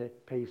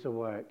piece of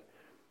work.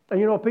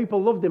 And you know,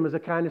 people loved him as a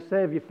kind of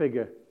savior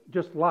figure,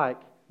 just like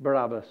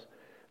Barabbas.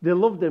 They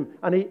loved him,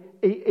 and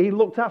he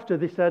looked after,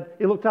 they said,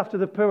 he looked after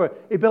the poor.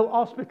 He built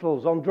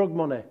hospitals on drug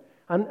money.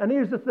 And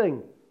here's the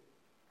thing.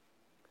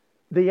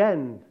 The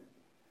end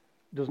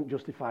doesn't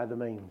justify the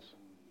means.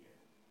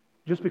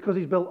 Just because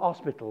he's built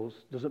hospitals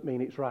doesn't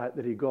mean it's right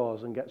that he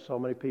goes and gets so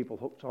many people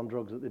hooked on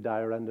drugs that they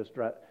die horrendous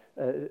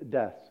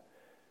deaths.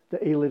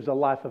 That he lives a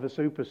life of a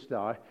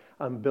superstar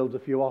and builds a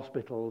few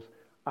hospitals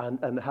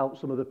and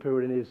helps some of the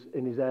poor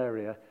in his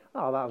area.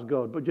 Oh, that's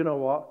good. But you know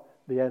what?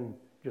 The end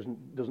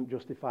doesn't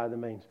justify the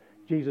means.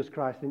 Jesus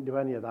Christ didn't do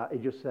any of that. He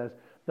just says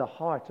the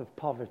heart of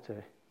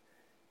poverty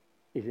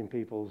is in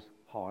people's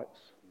hearts.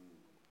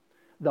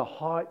 The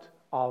heart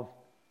of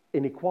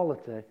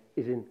inequality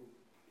is in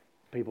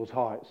people's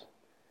hearts.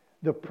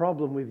 The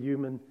problem with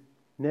human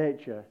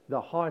nature,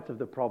 the heart of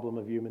the problem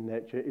of human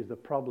nature is the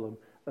problem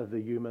of the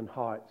human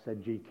heart,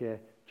 said G.K.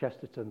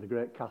 Chesterton, the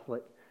great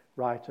Catholic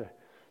writer.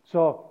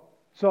 So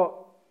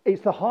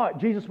it's the heart.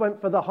 Jesus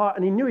went for the heart,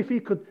 and he knew if he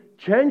could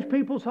change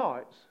people's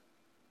hearts,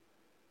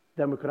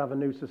 then we could have a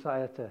new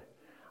society.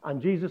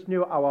 And Jesus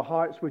knew our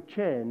hearts were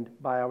chained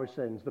by our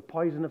sins. The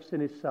poison of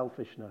sin is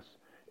selfishness.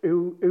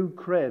 Who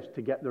craves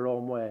to get their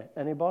own way?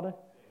 Anybody?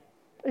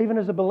 Even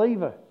as a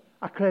believer,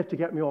 I crave to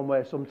get my own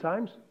way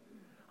sometimes.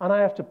 And I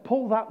have to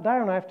pull that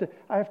down. I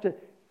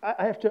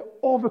have to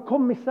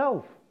overcome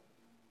myself.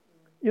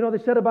 You know,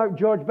 they said about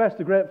George Best,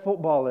 the great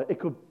footballer, he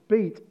could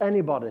beat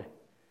anybody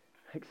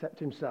except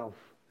himself.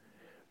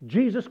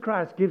 Jesus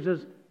Christ gives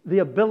us the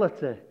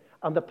ability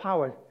and the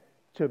power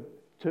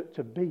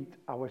to beat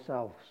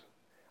ourselves,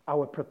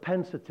 our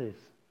propensities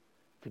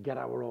to get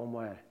our own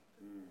way.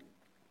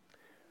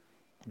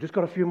 Just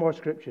got a few more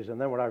scriptures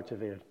and then we're out of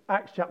here.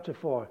 Acts chapter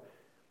 4,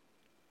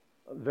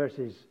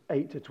 verses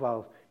 8 to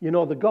 12. You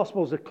know, the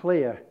Gospels are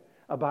clear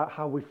about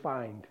how we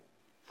find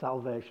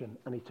salvation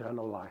and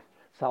eternal life.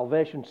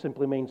 Salvation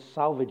simply means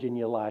salvaging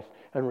your life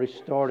and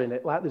restoring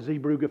it, like the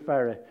Zeebrugge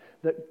ferry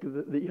that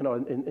you know,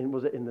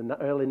 was it in the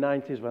early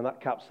 90s when that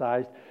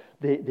capsized?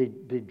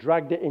 They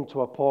dragged it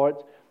into a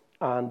port,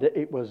 and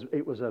it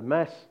was a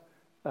mess.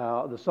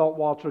 The salt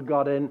water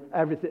got in,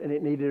 everything, and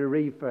it needed a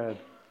refurb.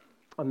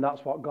 And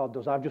that's what God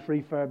does. I've just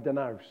refurbed an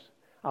house.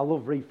 I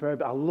love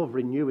refurb. I love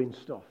renewing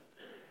stuff.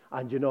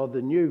 And you know,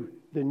 the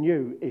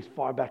new is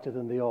far better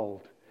than the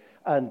old.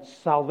 And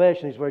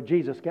salvation is where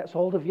Jesus gets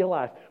hold of your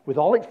life with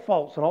all its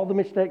faults and all the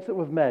mistakes that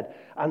we've made,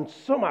 and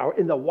somehow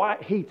in the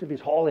white heat of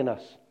his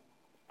holiness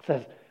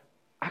says,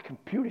 I can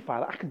purify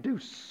that, I can do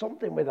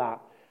something with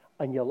that,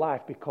 and your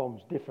life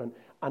becomes different,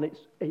 and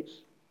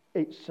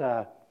it's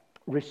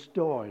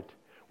restored.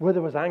 Where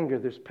there was anger,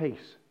 there's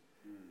peace.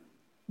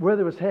 Where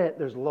there was hate,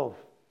 there's love.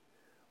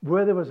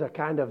 Where there was a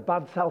kind of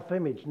bad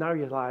self-image, now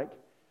you're like,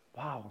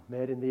 wow,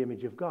 made in the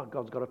image of God.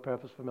 God's got a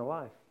purpose for my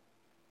life.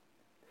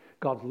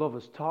 God's love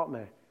has taught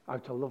me how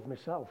to love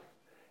myself.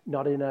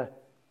 Not in a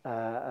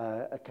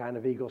kind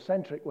of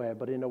egocentric way,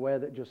 but in a way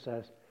that just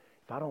says,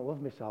 if I don't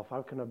love myself,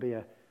 how can I be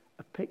a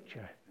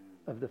picture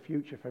of the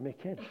future for my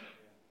kids?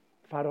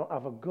 If I don't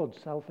have a good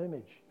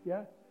self-image,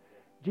 yeah?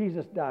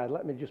 Jesus died,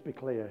 let me just be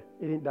clear.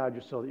 He didn't die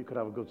just so that you could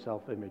have a good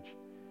self-image.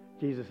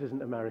 Jesus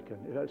isn't American.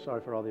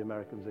 Sorry for all the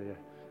Americans here.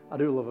 I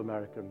do love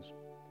Americans.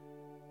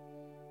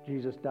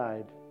 Jesus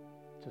died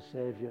to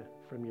save you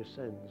from your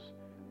sins.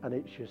 And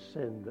it's your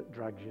sin that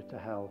drags you to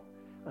hell.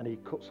 And he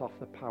cuts off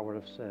the power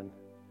of sin.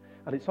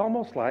 And it's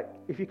almost like,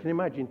 if you can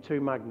imagine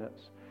two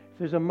magnets. If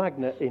there's a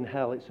magnet in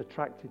hell, it's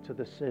attracted to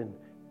the sin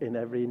in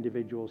every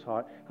individual's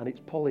heart. And it's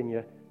pulling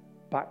you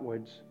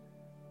backwards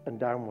and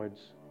downwards.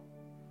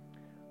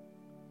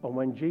 And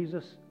when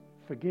Jesus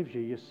forgives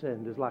you your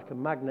sin, there's like a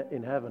magnet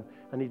in heaven.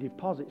 And he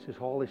deposits his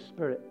Holy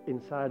Spirit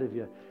inside of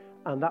you.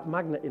 And that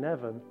magnet in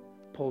heaven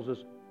pulls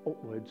us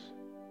upwards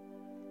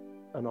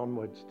and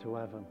onwards to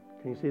heaven.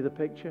 Can you see the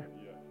picture?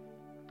 Yeah.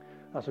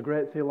 That's a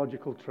great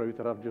theological truth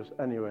that I've just...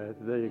 Anyway,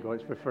 there you go.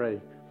 It's for free.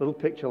 Little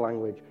picture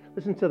language.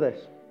 Listen to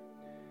this.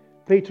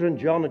 Peter and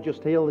John had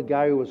just healed the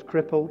guy who was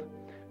crippled.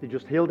 They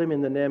just healed him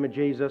in the name of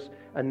Jesus.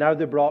 And now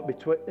they're brought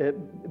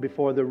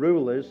before the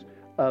rulers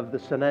of the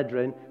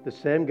Sanhedrin, the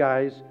same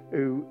guys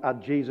who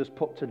had Jesus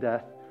put to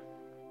death.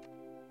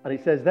 And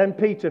he says, then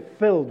Peter,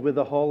 filled with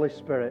the Holy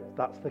Spirit.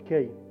 That's the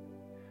key.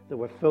 That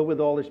were filled with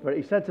the Holy Spirit.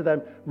 He said to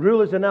them,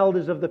 rulers and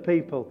elders of the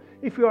people,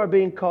 if you are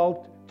being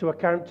called to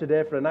account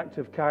today for an act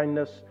of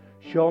kindness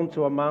shown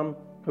to a man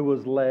who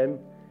was lame,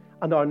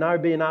 and are now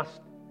being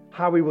asked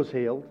how he was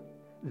healed,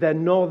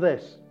 then know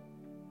this,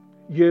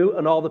 you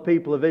and all the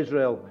people of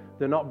Israel,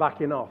 they're not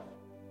backing off.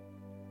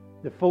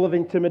 They're full of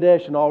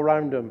intimidation all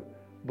around them,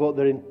 but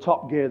they're in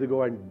top gear. They're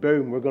going,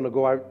 boom, we're going to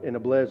go out in a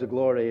blaze of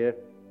glory here.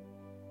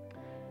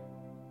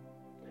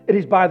 It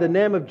is by the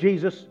name of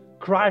Jesus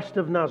Christ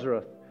of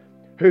Nazareth,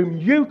 whom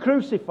you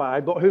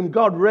crucified, but whom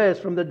God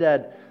raised from the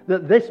dead,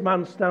 that this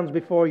man stands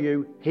before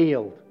you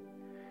healed.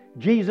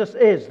 Jesus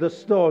is the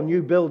stone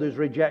you builders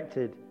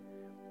rejected,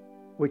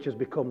 which has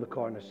become the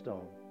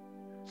cornerstone.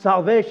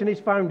 Salvation is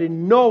found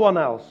in no one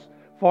else,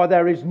 for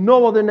there is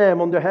no other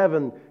name under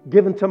heaven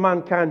given to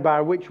mankind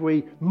by which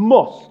we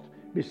must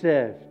be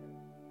saved.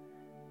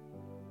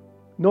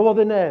 No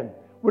other name.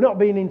 We're not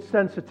being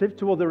insensitive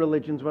to other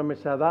religions when we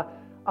say that.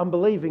 I'm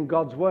believing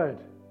God's word.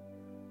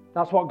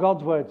 That's what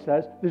God's word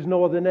says. There's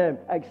no other name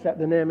except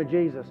the name of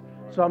Jesus.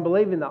 So I'm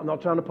believing that. I'm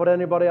not trying to put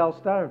anybody else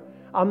down.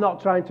 I'm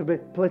not trying to be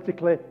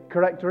politically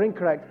correct or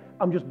incorrect.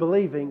 I'm just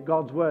believing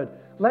God's word.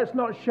 Let's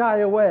not shy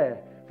away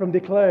from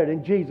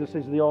declaring Jesus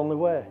is the only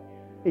way.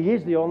 He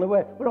is the only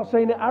way. We're not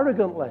saying it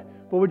arrogantly,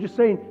 but we're just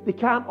saying they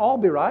can't all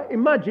be right.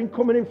 Imagine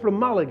coming in from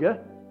Malaga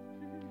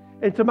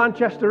into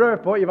Manchester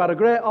Airport. You've had a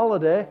great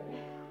holiday,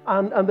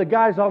 and the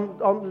guy's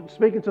on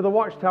speaking to the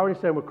watchtower and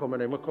he's saying, we're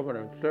coming in.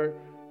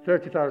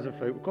 30,000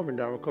 feet,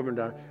 we're coming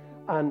down.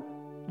 And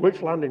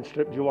which landing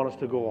strip do you want us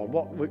to go on?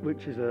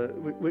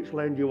 Which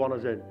lane do you want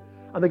us in?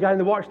 And the guy in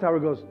the watchtower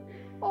goes,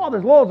 oh,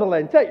 there's loads of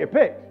lanes, take your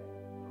pick.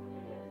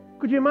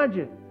 Could you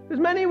imagine? There's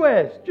many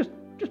ways, just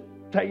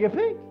take your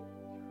pick.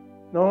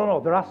 No,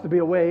 there has to be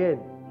a way in.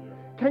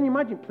 Can you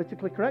imagine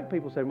politically correct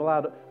people saying,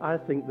 well, I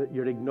think that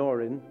you're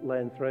ignoring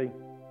lane 3.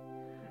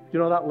 You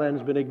know that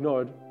lane's been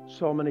ignored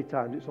so many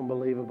times, it's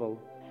unbelievable.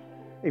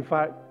 In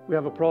fact, we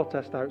have a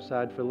protest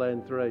outside for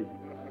lane 3.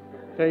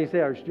 Can you see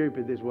how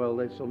stupid this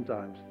world is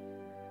sometimes?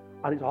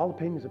 And it's all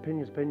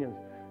opinions.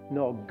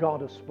 No,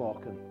 God has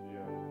spoken. Yeah.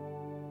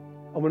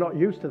 And we're not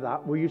used to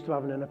that. We're used to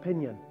having an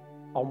opinion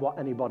on what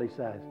anybody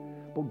says.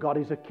 But God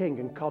is a king,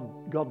 and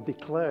God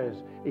declares.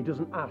 He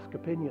doesn't ask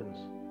opinions.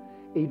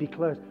 He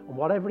declares. And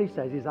whatever he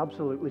says is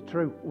absolutely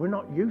true. We're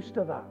not used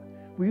to that.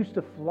 We're used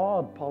to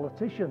flawed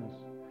politicians.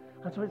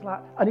 And so it's like,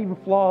 and even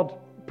flawed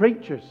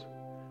preachers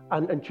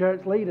and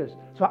church leaders.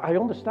 So I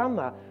understand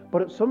that.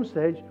 But at some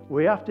stage,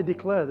 we have to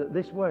declare that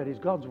this word is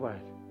God's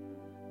word.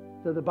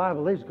 That the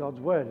Bible is God's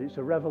word. It's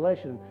a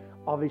revelation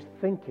of his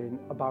thinking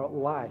about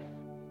life.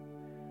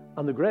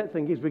 And the great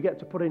thing is we get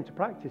to put it into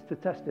practice to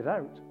test it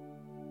out.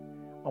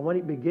 And when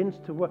it begins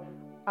to work,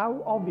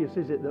 how obvious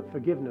is it that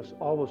forgiveness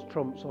always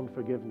trumps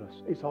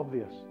unforgiveness? It's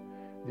obvious.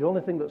 The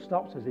only thing that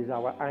stops us is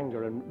our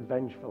anger and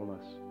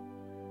vengefulness.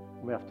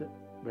 We have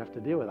to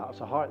deal with that.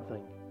 It's a hard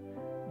thing.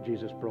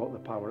 Jesus brought the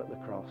power at the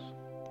cross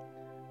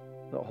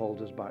that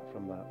holds us back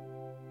from that.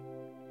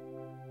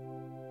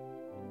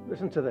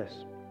 Listen to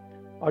this.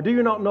 Or do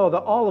you not know that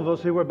all of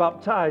us who were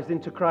baptized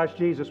into Christ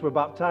Jesus were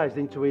baptized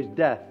into his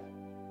death?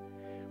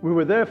 We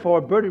were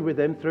therefore buried with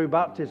him through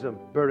baptism,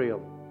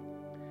 burial,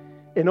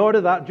 in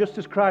order that just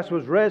as Christ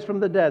was raised from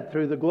the dead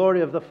through the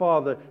glory of the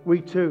Father,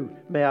 we too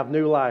may have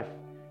new life,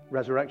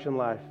 resurrection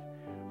life.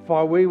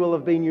 For we will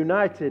have been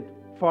united,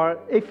 for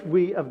if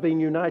we have been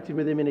united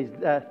with him in his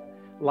death,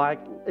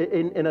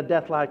 in a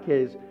death like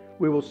his,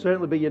 we will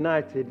certainly be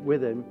united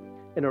with him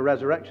in a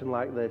resurrection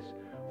like this.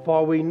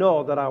 For we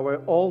know that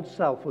our old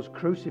self was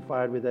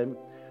crucified with him,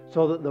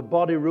 so that the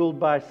body ruled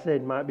by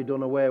sin might be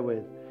done away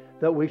with,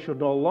 that we should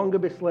no longer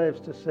be slaves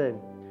to sin,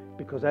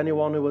 because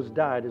anyone who has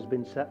died has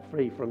been set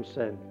free from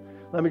sin.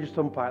 Let me just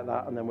unpack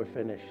that and then we're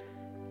finished.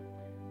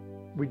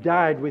 We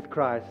died with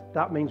Christ.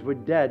 That means we're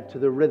dead to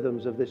the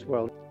rhythms of this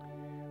world.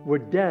 We're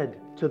dead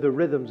to the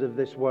rhythms of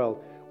this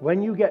world.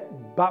 When you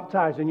get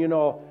baptized, and you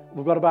know,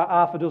 we've got about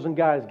half a dozen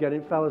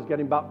fellas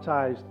getting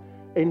baptized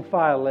in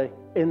Filey,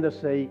 in the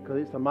sea, because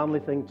it's the manly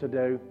thing to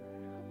do.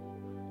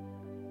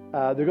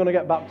 They're going to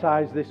get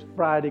baptized this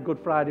Friday, Good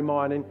Friday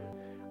morning.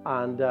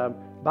 And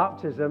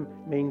baptism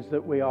means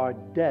that we are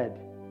dead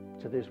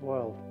to this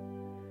world.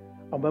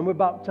 And when we're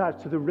baptized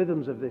to the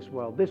rhythms of this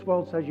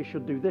world says you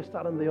should do this,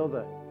 that and the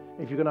other.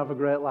 If you're going to have a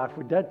great life,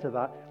 we're dead to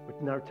that.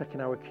 We're now taking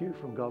our cue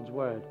from God's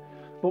word.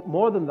 But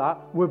more than that,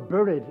 we're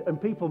buried.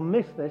 And people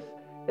miss this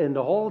in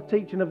the whole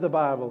teaching of the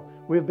Bible.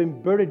 We've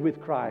been buried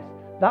with Christ.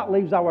 That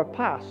leaves our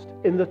past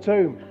in the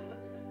tomb.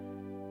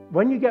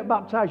 When you get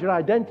baptized, you're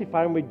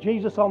identifying with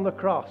Jesus on the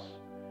cross.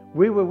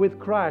 We were with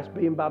Christ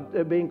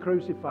being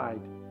crucified.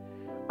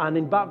 And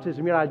in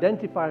baptism, you're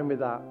identifying with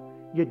that.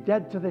 You're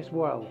dead to this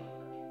world.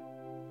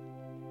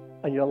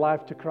 And you're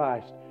alive to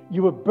Christ.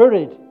 You were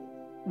buried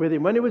with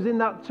him. When he was in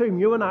that tomb,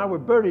 you and I were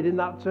buried in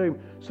that tomb.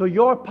 So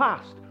your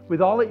past,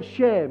 with all its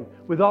shame,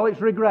 with all its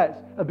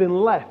regrets, have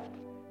been left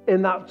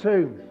in that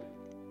tomb.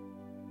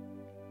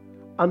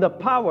 And the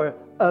power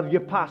of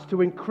your past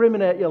to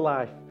incriminate your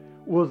life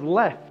was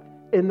left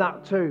in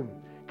that tomb.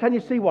 Can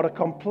you see what a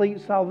complete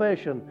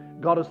salvation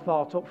God has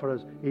thought up for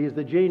us? He is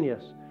the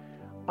genius.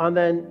 And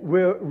then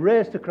we're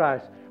raised to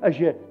Christ. As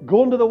you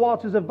go under the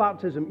waters of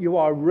baptism, you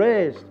are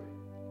raised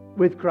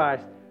with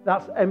Christ.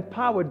 That's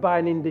empowered by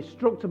an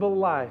indestructible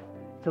life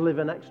to live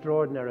an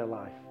extraordinary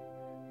life.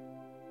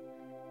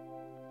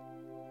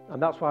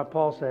 And that's why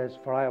Paul says,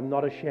 for I am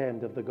not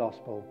ashamed of the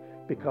gospel,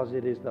 because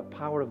it is the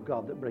power of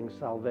God that brings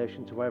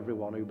salvation to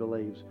everyone who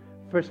believes.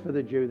 First for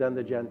the Jew, then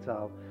the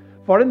Gentile.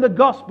 For in the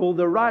gospel,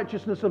 the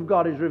righteousness of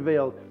God is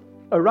revealed,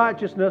 a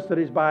righteousness that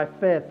is by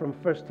faith from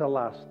first to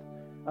last.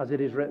 As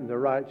it is written, the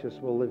righteous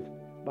will live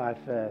by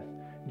faith.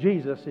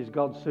 Jesus is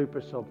God's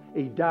super sub.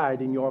 He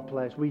died in your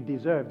place. We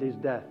deserved his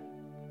death.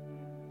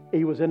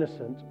 He was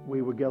innocent.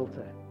 We were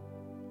guilty.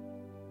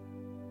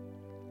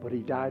 But he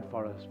died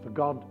for us. For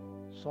God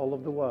so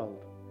loved the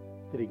world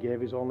that he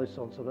gave his only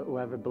son so that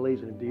whoever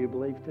believes in him. Do you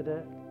believe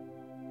today?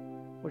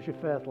 What's your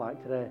faith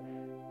like today?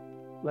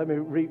 Let me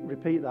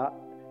repeat that,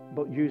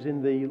 but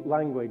using the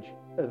language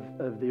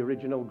of the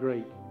original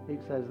Greek. It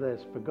says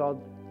this, for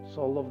God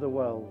so loved the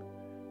world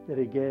that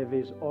he gave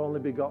his only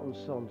begotten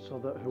son so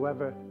that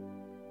whoever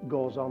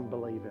goes on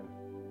believing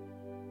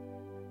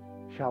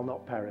shall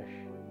not perish,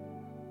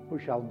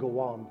 but shall go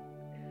on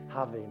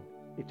having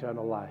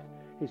eternal life.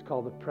 It's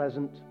called the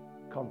present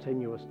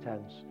continuous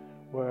tense,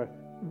 where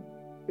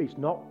it's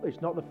not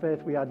the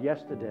faith we had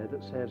yesterday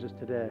that saves us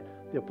today.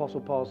 The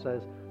Apostle Paul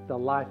says, the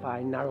life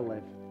I now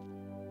live,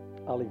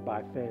 I live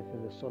by faith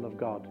in the Son of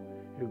God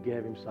who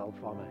gave himself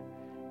for me.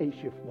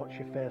 What's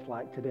your faith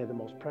like today? The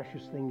most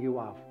precious thing you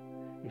have.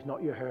 It's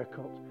not your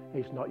haircut.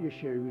 It's not your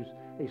shoes.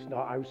 It's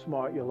not how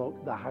smart you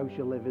look, the house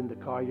you live in, the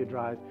car you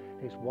drive.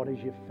 It's what is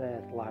your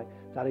faith like?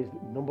 That is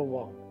number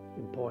one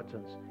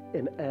importance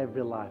in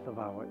every life of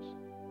ours.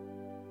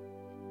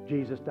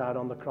 Jesus died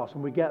on the cross,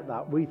 and we get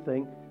that. We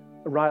think,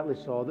 rightly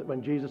so, that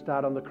when Jesus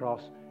died on the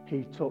cross,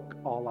 he took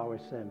all our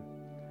sin.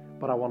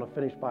 But I want to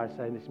finish by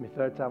saying, this is my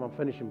third time I'm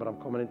finishing, but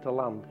I'm coming into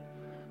land.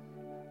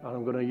 And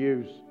I'm going to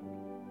use,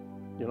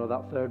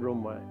 that third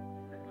runway.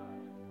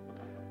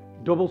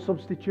 Double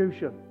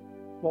substitution.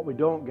 What we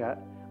don't get,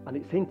 and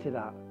it's hinted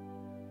at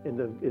in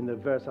the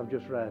verse I've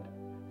just read.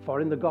 For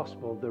in the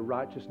gospel, the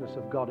righteousness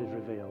of God is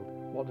revealed.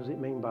 What does it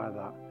mean by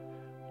that?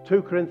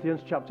 2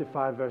 Corinthians chapter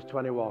 5, verse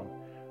 21.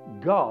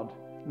 God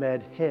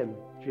made him,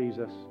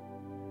 Jesus,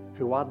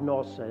 who had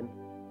no sin,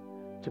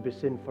 to be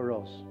sin for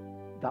us.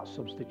 That's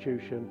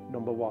substitution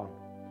number one.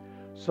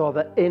 So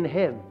that in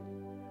him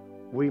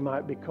we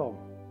might become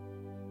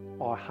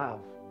or have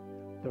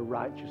the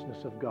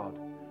righteousness of God.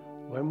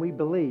 When we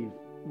believe,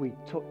 we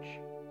touch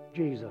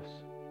Jesus.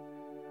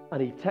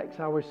 And he takes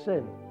our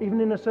sin.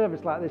 Even in a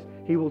service like this,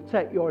 he will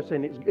take your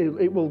sin.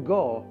 It will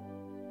go.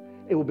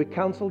 It will be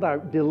cancelled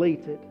out,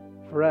 deleted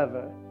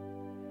forever.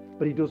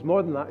 But he does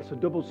more than that. It's a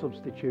double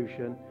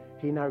substitution.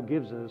 He now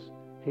gives us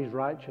his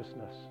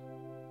righteousness.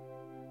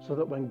 So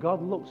that when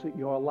God looks at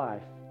your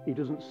life, he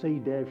doesn't see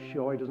Dave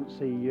Shaw, he doesn't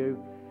see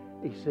you.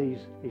 He sees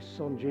his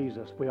son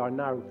Jesus. We are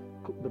now,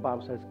 the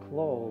Bible says,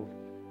 clothed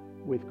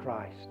with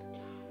Christ.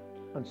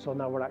 And so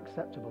now we're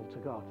acceptable to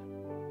God.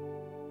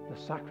 The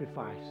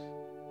sacrifice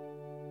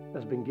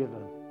has been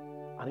given.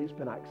 and it's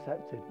been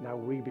accepted. Now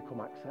we become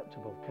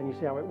acceptable. Can you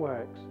see how it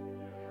works?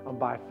 And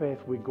by faith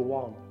we go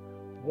on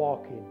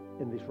walking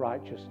in this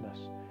righteousness,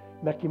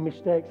 making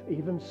mistakes,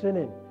 even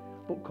sinning,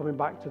 but coming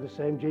back to the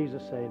same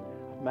Jesus saying,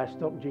 I've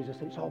messed up. Jesus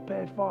said, it's all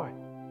paid for.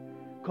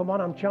 Come on,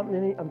 I'm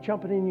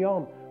championing you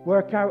on.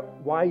 Work out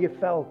why you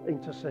fell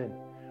into sin.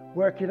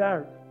 Work it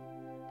out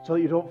so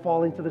that you don't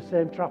fall into the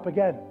same trap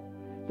again.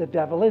 The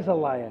devil is a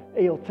liar.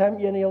 He'll tempt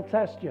you and he'll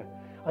test you.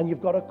 And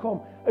you've got to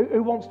come.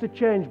 Who wants to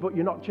change, but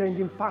you're not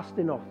changing fast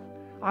enough?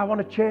 I want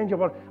to change. I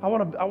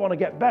want to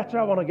get better.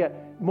 I want to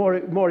get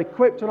more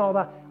equipped and all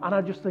that. And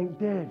I just think,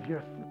 Dave, you're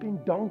a flipping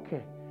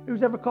donkey.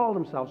 Who's ever called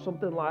himself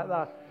something like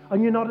that?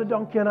 And you're not a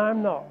donkey and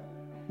I'm not.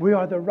 We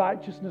are the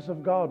righteousness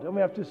of God. And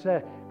we have to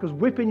say, because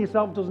whipping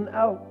yourself doesn't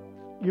help.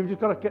 You've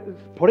just got to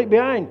put it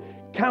behind,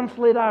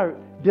 cancel it out,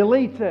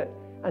 delete it,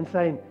 and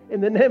saying,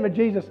 in the name of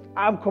Jesus,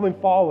 I'm coming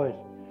forward.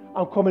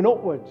 I'm coming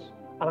upwards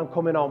and I'm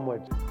coming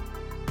onwards.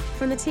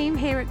 From the team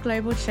here at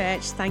Global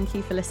Church, thank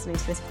you for listening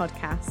to this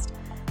podcast.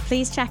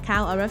 Please check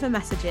out our other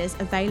messages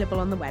available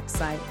on the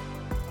website.